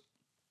hat,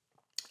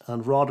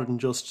 and rather than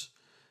just,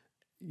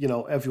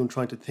 everyone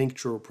trying to think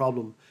through a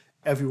problem,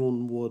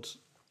 everyone would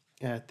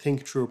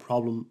think through a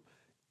problem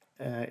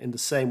in the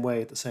same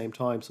way at the same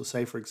time. So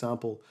say, for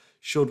example,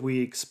 should we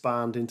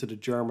expand into the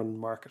German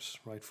market,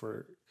 right?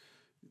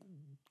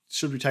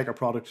 Should we take our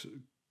product,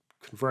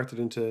 convert it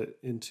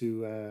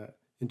into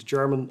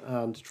German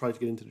and try to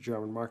get into the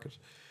German market?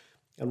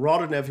 And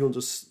rather than everyone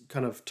just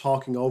kind of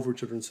talking over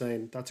each other and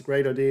saying, that's a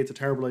great idea, it's a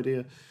terrible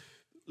idea,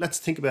 let's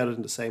think about it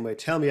in the same way.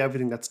 Tell me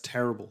everything that's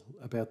terrible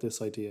about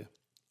this idea.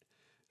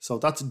 So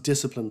that's a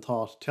disciplined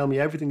thought. Tell me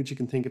everything that you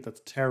can think of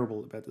that's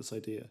terrible about this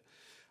idea.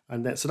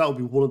 And then, so that would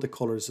be one of the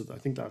colors. I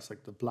think that's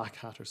like the black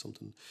hat or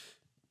something.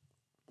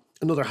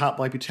 Another hat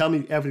might be, tell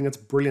me everything that's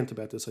brilliant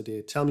about this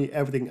idea. Tell me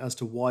everything as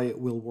to why it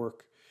will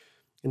work.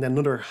 And then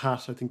another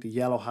hat, I think the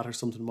yellow hat or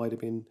something might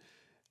have been,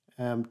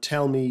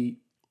 tell me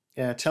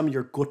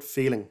your gut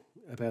feeling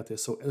about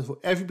this. So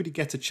everybody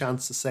gets a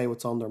chance to say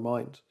what's on their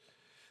mind.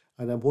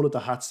 And then one of the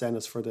hats then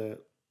is for the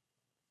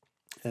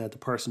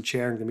person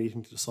chairing the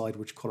meeting to decide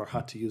which color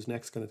hat to use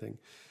next, kind of thing.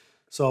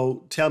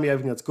 So tell me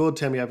everything that's good,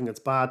 tell me everything that's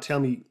bad,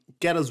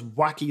 get as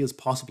wacky as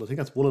possible. I think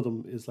that's one of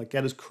them, is like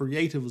get as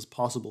creative as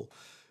possible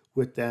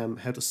with them,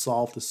 how to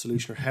solve the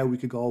solution or how we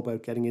could go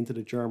about getting into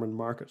the German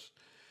market.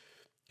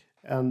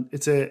 And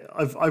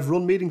I've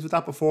run meetings with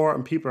that before,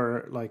 and people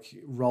are like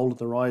rolling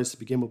their eyes to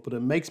begin with, but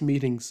it makes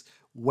meetings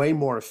way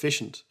more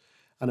efficient,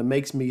 and it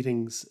makes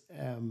meetings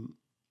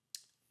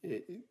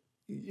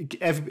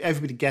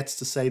everybody gets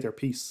to say their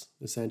piece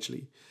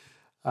essentially,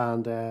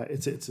 and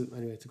it's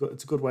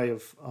a good way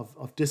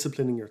of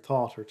disciplining your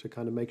thought, or to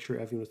kind of make sure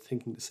everyone is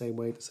thinking the same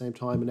way at the same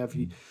time,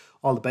 and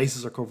all the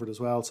bases are covered as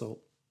well. So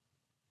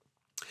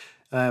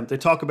they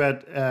talk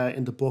about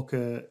in the book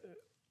a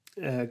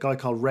guy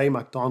called Ray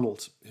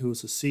McDonald, who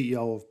was the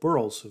CEO of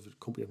Burroughs, a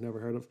company I've never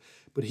heard of,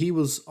 but he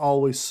was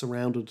always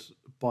surrounded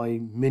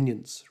by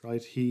minions,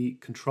 right? He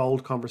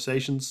controlled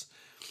conversations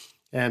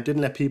and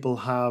didn't let people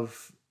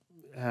have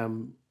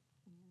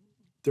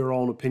their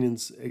own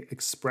opinions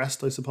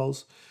expressed, I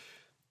suppose.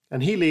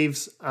 And he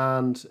leaves,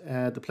 and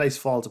the place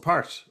falls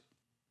apart.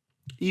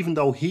 Even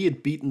though he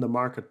had beaten the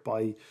market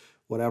by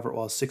whatever it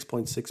was,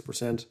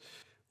 6.6%,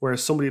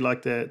 whereas somebody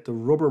like the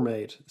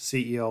Rubbermaid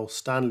CEO,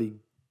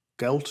 Stanley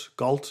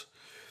Galt,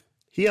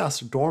 he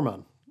asked a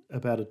doorman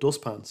about a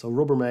dustpan. So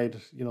Rubbermaid,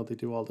 they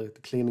do all the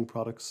cleaning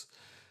products,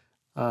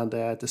 and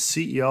the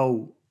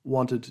CEO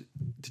wanted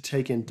to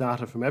take in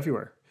data from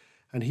everywhere,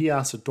 and he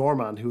asked a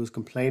doorman who was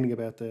complaining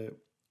about the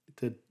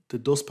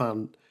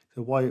dustpan,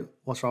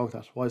 what's wrong with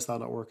that? Why is that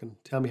not working?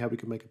 Tell me how we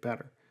can make it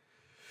better.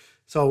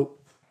 So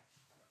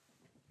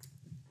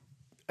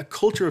a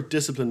culture of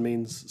discipline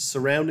means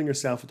surrounding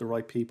yourself with the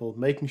right people,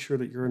 making sure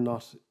that you're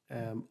not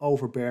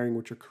overbearing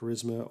with your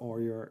charisma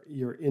or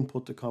your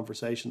input to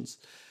conversations.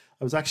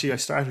 I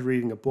started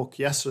reading a book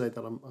yesterday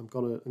that I'm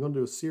gonna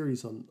do a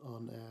series on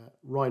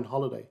Ryan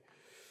Holiday.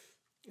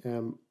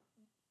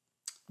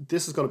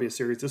 This is going to be a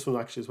series. This one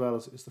actually as well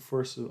is the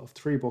first of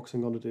 3 books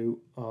I'm going to do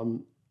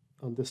on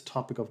this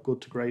topic of good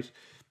to great.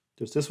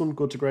 There's this one,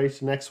 good to great.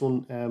 The next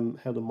one,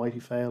 how the mighty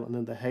fail, and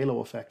then the halo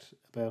effect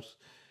about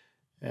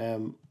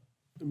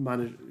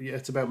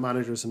it's about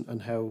managers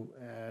and how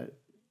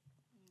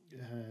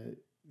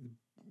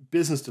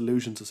business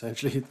delusions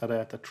essentially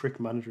that trick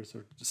managers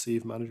or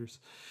deceive managers.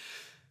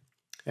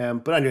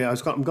 But anyway,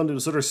 I'm going to do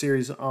this other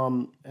series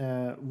on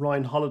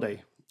Ryan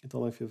Holiday. I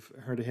don't know if you've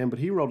heard of him, but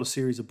he wrote a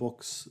series of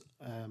books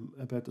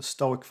about the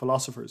Stoic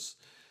philosophers.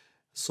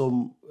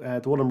 The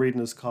one I'm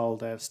reading is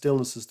called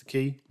Stillness is the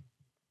Key.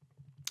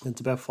 And it's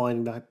about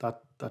finding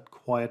that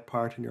quiet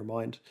part in your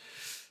mind.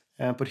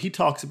 But he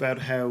talks about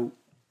how,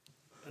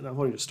 and I've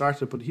only just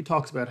started, but he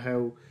talks about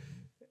how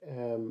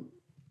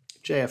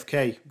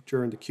JFK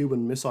during the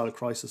Cuban Missile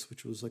Crisis,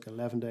 which was like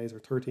 11 days or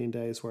 13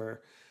 days, where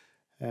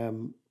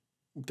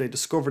they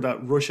discovered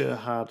that Russia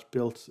had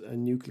built a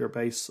nuclear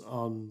base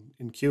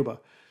in Cuba,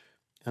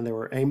 and they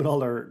were aiming all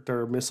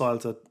their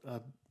missiles at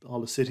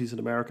all the cities in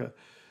America,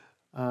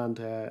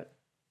 and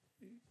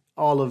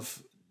all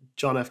of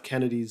John F.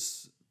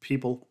 Kennedy's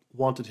people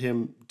wanted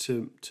him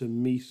to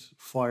meet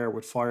fire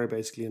with fire,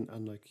 basically,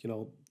 and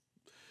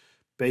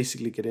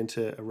basically get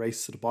into a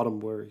race to the bottom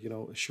where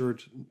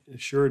assured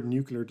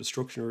nuclear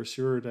destruction, or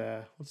assured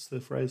what's the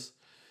phrase?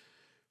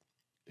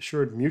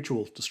 Assured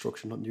mutual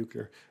destruction, not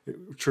nuclear.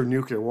 Assured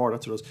nuclear war,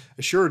 that's what it was.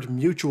 Assured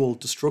mutual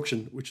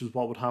destruction, which is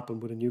what would happen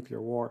with a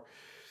nuclear war.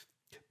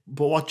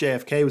 But what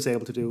JFK was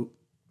able to do,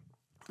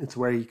 it's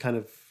where he kind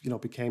of,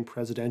 became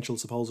presidential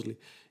supposedly,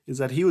 is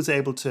that he was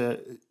able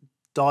to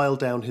dial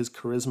down his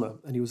charisma,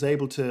 and he was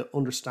able to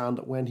understand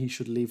that when he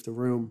should leave the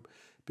room,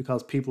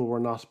 because people were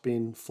not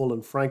being full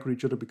and frank with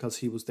each other because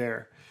he was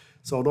there.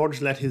 So in order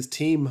to let his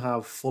team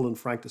have full and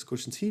frank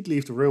discussions, he'd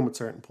leave the room at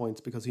certain points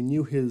because he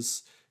knew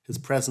his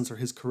presence or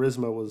his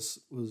charisma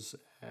was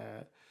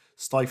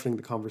stifling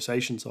the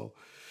conversation. So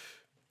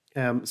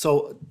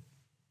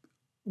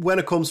when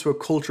it comes to a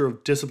culture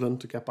of discipline,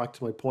 to get back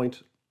to my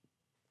point,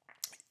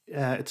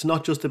 it's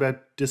not just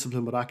about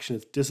discipline with action,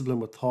 it's discipline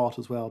with thought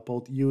as well,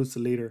 both you as the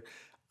leader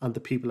and the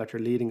people that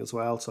you're leading as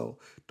well. So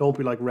don't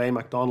be like Ray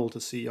McDonald, the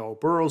CEO of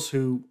Burroughs,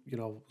 who,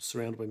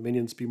 surrounded by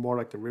minions. Be more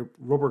like the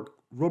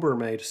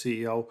Rubbermaid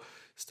CEO,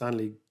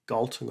 Stanley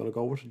Galt. I'm going to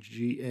go with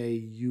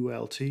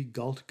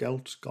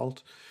Gault,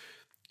 Galt.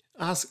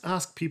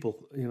 Ask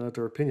people,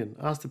 their opinion.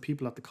 Ask the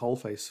people at the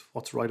coalface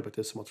what's right about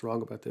this and what's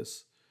wrong about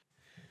this.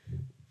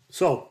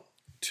 So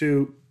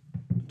to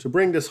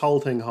bring this whole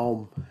thing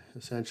home,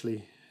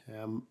 essentially,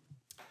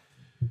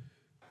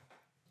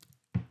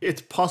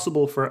 it's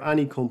possible for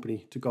any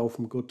company to go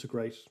from good to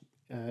great.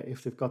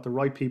 if they've got the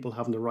right people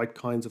having the right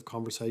kinds of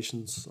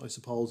conversations, I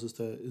suppose is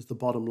the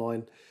bottom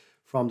line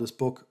from this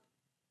book.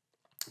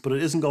 But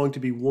it isn't going to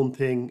be one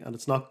thing, and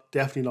it's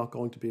definitely not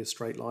going to be a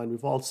straight line.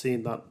 We've all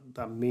seen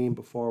that meme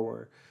before,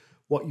 where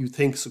what you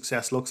think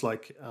success looks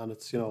like, and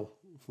it's, from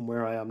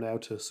where I am now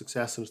to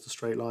success, and it's the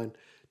straight line,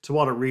 to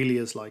what it really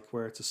is like,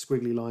 where it's a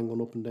squiggly line going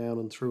up and down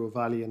and through a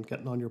valley and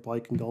getting on your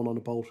bike and going on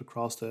a boat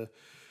across the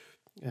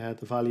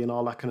valley and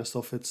all that kind of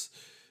stuff. It's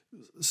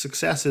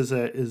success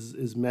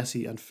is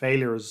messy, and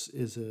failure is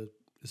a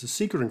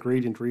secret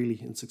ingredient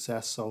really in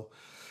success. So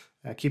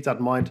keep that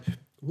in mind.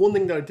 One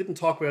thing that I didn't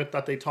talk about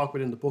that they talk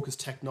about in the book is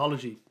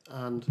technology,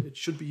 and it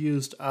should be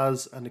used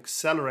as an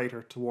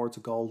accelerator towards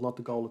a goal, not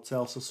the goal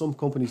itself. So some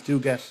companies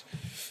get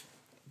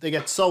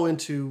so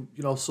into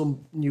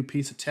some new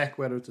piece of tech,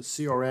 whether it's a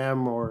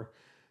CRM or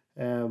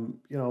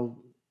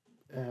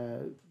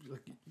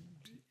like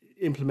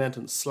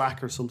implementing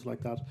Slack or something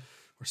like that,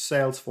 or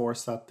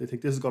Salesforce, that they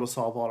think this is going to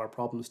solve all our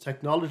problems.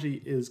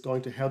 Technology is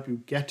going to help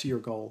you get to your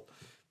goal.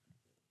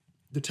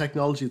 The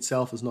technology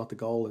itself is not the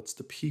goal. It's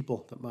the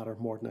people that matter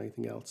more than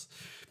anything else.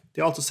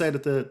 They also say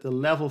that the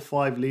level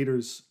 5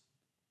 leaders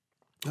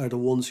are the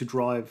ones who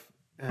drive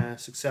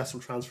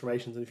successful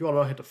transformations. And if you want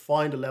to know how to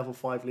find a level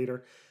 5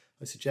 leader,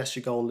 I suggest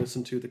you go and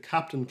listen to The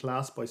Captain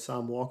Class by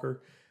Sam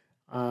Walker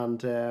and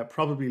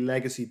probably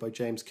Legacy by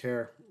James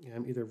Kerr.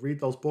 Either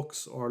read those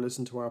books or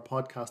listen to our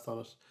podcast on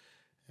it.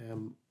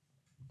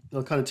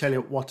 They'll kind of tell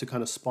you what to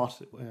kind of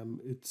spot.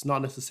 It's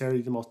not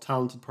necessarily the most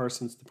talented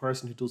person. It's the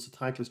person who does the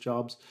thankless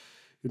jobs,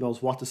 who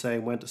knows what to say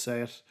and when to say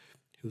it,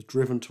 who's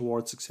driven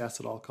towards success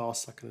at all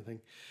costs, that kind of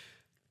thing.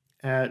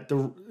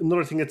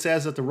 Another thing it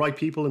says that the right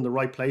people in the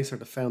right place are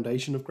the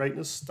foundation of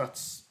greatness.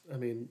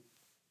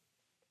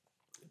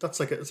 It's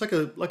like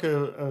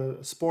a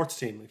sports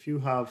team. If you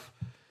have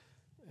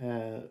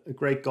a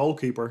great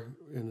goalkeeper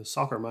in a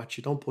soccer match,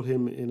 you don't put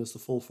him in as the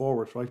full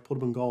forward, right? Put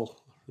him in goal.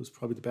 It's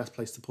probably the best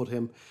place to put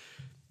him,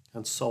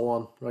 and so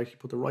on, right? You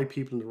put the right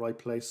people in the right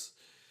place.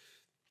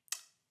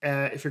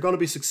 If you're going to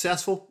be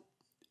successful,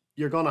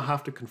 you're going to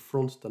have to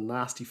confront the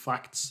nasty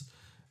facts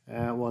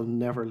while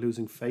never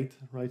losing faith,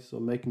 right?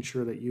 So making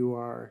sure that you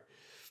are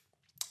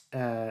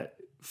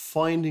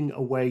finding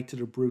a way to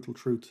the brutal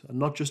truth, and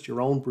not just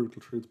your own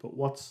brutal truth, but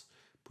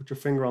put your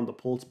finger on the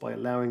pulse by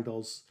allowing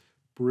those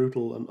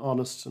brutal and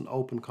honest and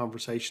open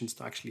conversations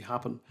to actually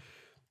happen.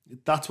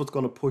 That's what's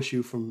going to push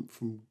you from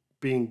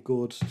being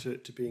good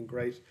to being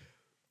great.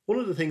 One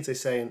of the things they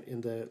say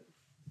in the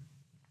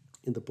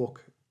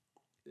book,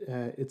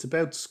 it's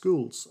about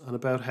schools and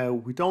about how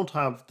we don't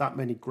have that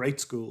many great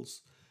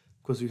schools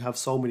because we have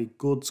so many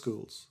good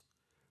schools,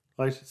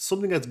 right? It's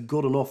something that's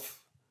good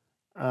enough,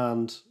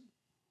 and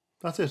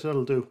that's it.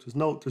 That'll do.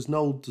 There's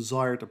no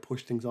desire to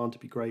push things on to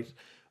be great,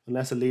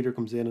 unless a leader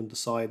comes in and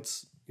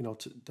decides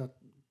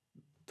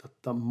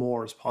that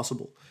more is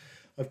possible.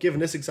 I've given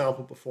this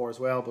example before as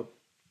well, but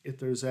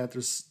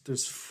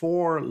there's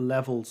 4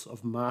 levels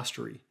of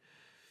mastery.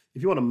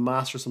 If you want to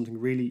master something,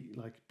 really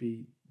like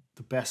be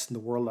the best in the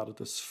world at it,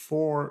 there's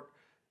four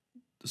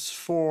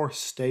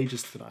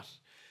stages to that.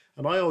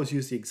 And I always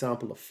use the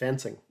example of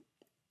fencing.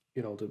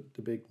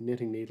 The big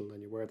knitting needle,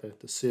 and you wear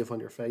the sieve on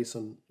your face,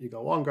 and you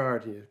go on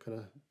guard, and you kind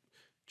of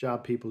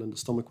jab people in the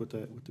stomach with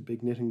the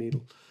big knitting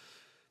needle.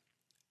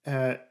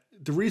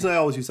 The reason I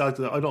always use that is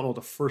that I don't know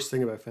the first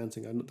thing about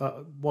fencing.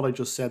 What I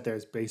just said there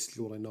is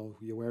basically what I know.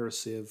 You wear a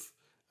sieve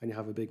and you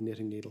have a big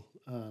knitting needle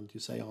and you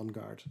say on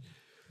guard.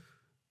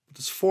 But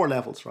there's 4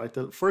 levels, right?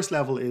 The first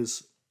level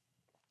is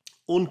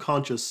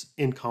unconscious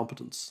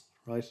incompetence,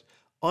 right?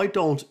 I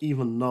don't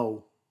even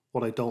know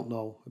what I don't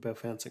know about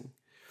fencing.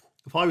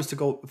 If I was to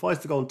go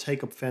and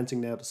take up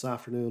fencing now this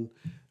afternoon,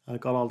 and I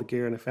got all the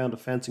gear and I found a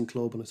fencing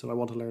club and I said I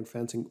want to learn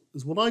fencing,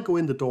 is when I go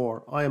in the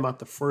door, I am at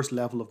the first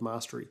level of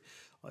mastery.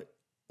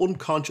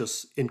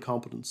 Unconscious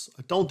incompetence.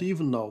 I don't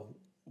even know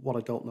what I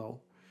don't know.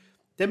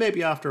 Then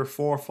maybe after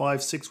 4,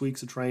 5, 6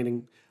 weeks of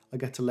training, I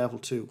get to level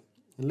 2.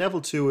 And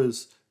level 2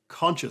 is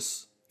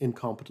conscious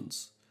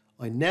incompetence.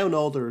 I now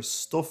know there is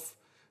stuff,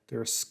 there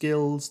are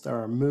skills,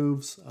 there are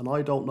moves, and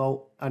I don't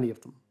know any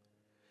of them.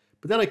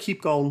 But then I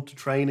keep going to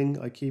training.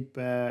 I keep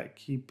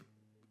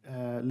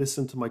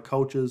listening to my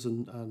coaches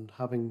and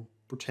having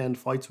pretend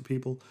fights with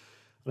people,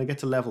 and I get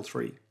to level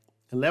 3.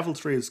 And level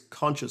 3 is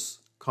conscious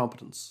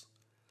competence.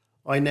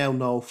 I now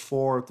know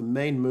 4 of the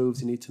main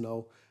moves you need to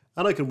know,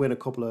 and I can win a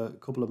couple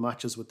of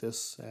matches with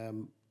this.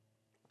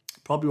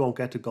 Probably won't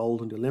get to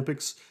gold in the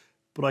Olympics,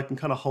 but I can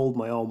kind of hold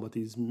my own with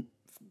these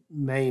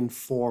main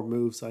 4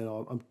 moves. I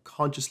know I'm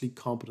consciously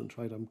competent,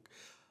 right? I'm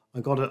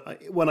going to,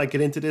 when I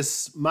get into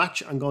this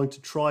match, I'm going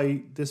to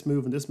try this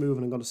move, and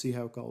I'm going to see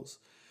how it goes.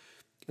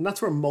 And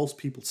that's where most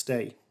people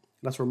stay.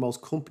 That's where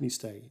most companies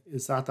stay,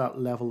 is at that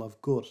level of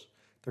good.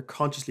 They're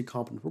consciously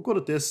competent. We're good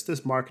at this.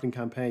 This marketing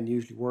campaign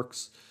usually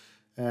works.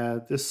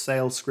 This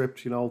sales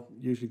script,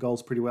 usually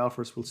goes pretty well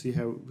for us. We'll see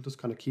how, we'll just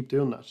kind of keep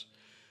doing that.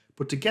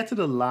 But to get to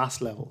the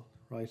last level,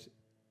 right,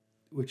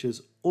 which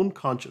is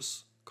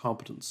unconscious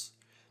competence,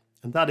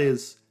 and that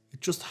is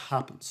It just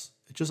happens.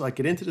 I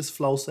get into this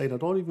flow state. I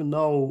don't even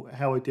know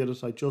how I did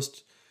it.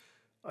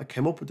 I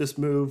came up with this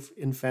move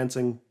in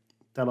fencing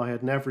that I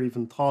had never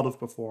even thought of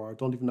before. I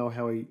don't even know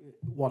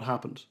what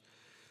happened.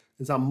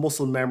 It's that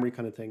muscle memory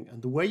kind of thing.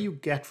 And the way you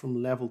get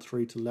from level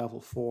 3 to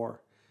level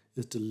 4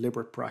 is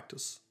deliberate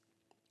practice.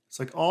 It's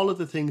like all of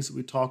the things that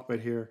we talk about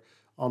here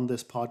on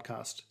this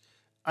podcast,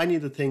 any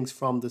of the things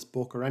from this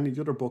book or any of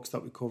the other books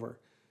that we cover,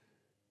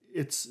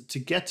 it's to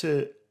get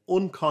to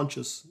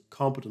unconscious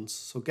competence.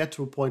 So get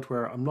to a point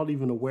where I'm not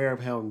even aware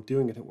of how I'm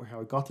doing it, or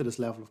how I got to this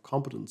level of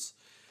competence.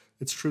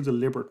 It's through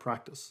deliberate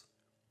practice.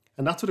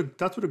 And that's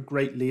what a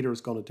great leader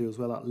is going to do as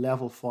well, that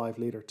level 5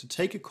 leader. To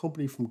take a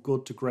company from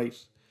good to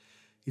great,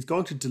 he's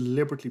going to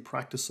deliberately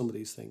practice some of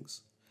these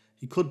things.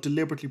 He could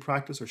deliberately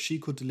practice, or she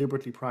could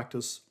deliberately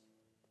practice,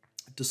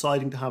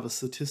 deciding to have a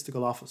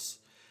statistical office.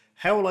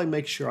 How will I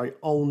make sure I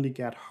only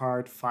get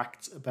hard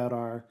facts about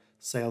our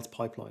sales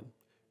pipeline?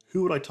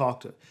 Who would I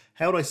talk to?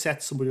 How would I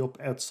set somebody up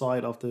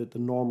outside of the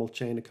normal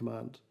chain of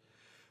command?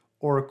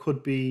 Or it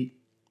could be,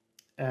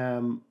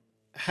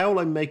 how will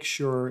I make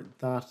sure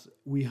that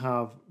we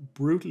have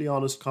brutally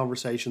honest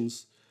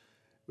conversations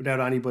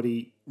without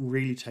anybody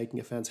really taking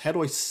offense? How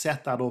do I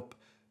set that up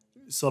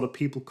so that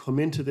people come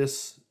into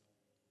this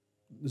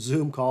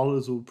Zoom call,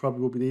 as it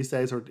probably will be these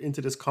days, or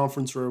into this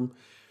conference room,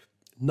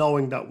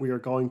 knowing that we are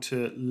going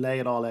to lay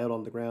it all out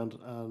on the ground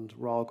and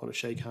we're all going to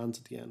shake hands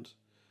at the end?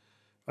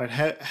 Right?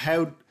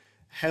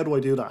 How do I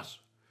do that?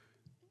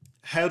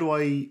 How do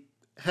I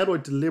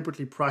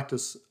deliberately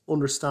practice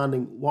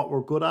understanding what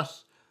we're good at,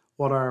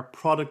 what our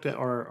product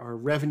or our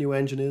revenue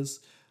engine is,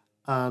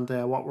 and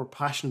what we're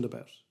passionate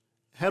about?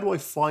 How do I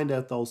find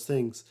out those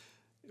things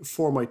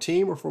for my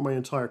team or for my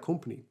entire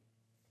company?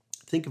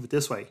 Think of it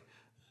this way.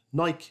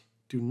 Nike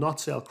do not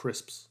sell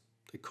crisps.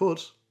 They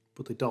could,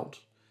 but they don't,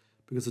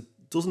 because it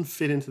doesn't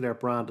fit into their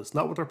brand. It's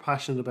not what they're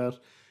passionate about.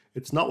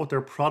 It's not what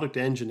their product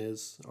engine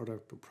is, or their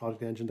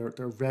product engine,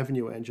 their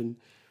revenue engine.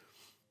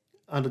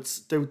 And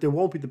they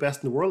won't be the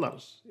best in the world at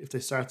it if they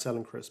start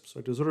selling crisps.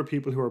 Right? There's other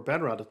people who are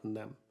better at it than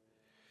them.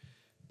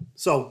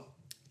 So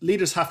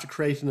leaders have to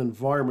create an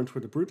environment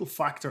where the brutal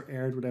facts are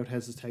aired without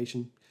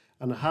hesitation,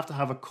 and they have to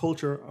have a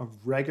culture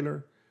of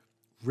regular,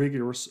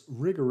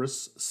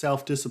 rigorous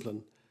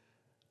self-discipline.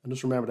 And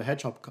just remember the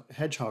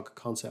hedgehog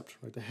concept.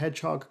 Right? The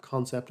hedgehog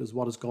concept is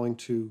what is going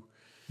to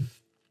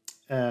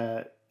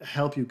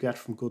help you get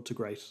from good to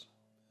great.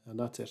 And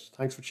that's it.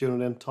 Thanks for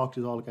tuning in. Talk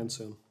to you all again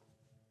soon.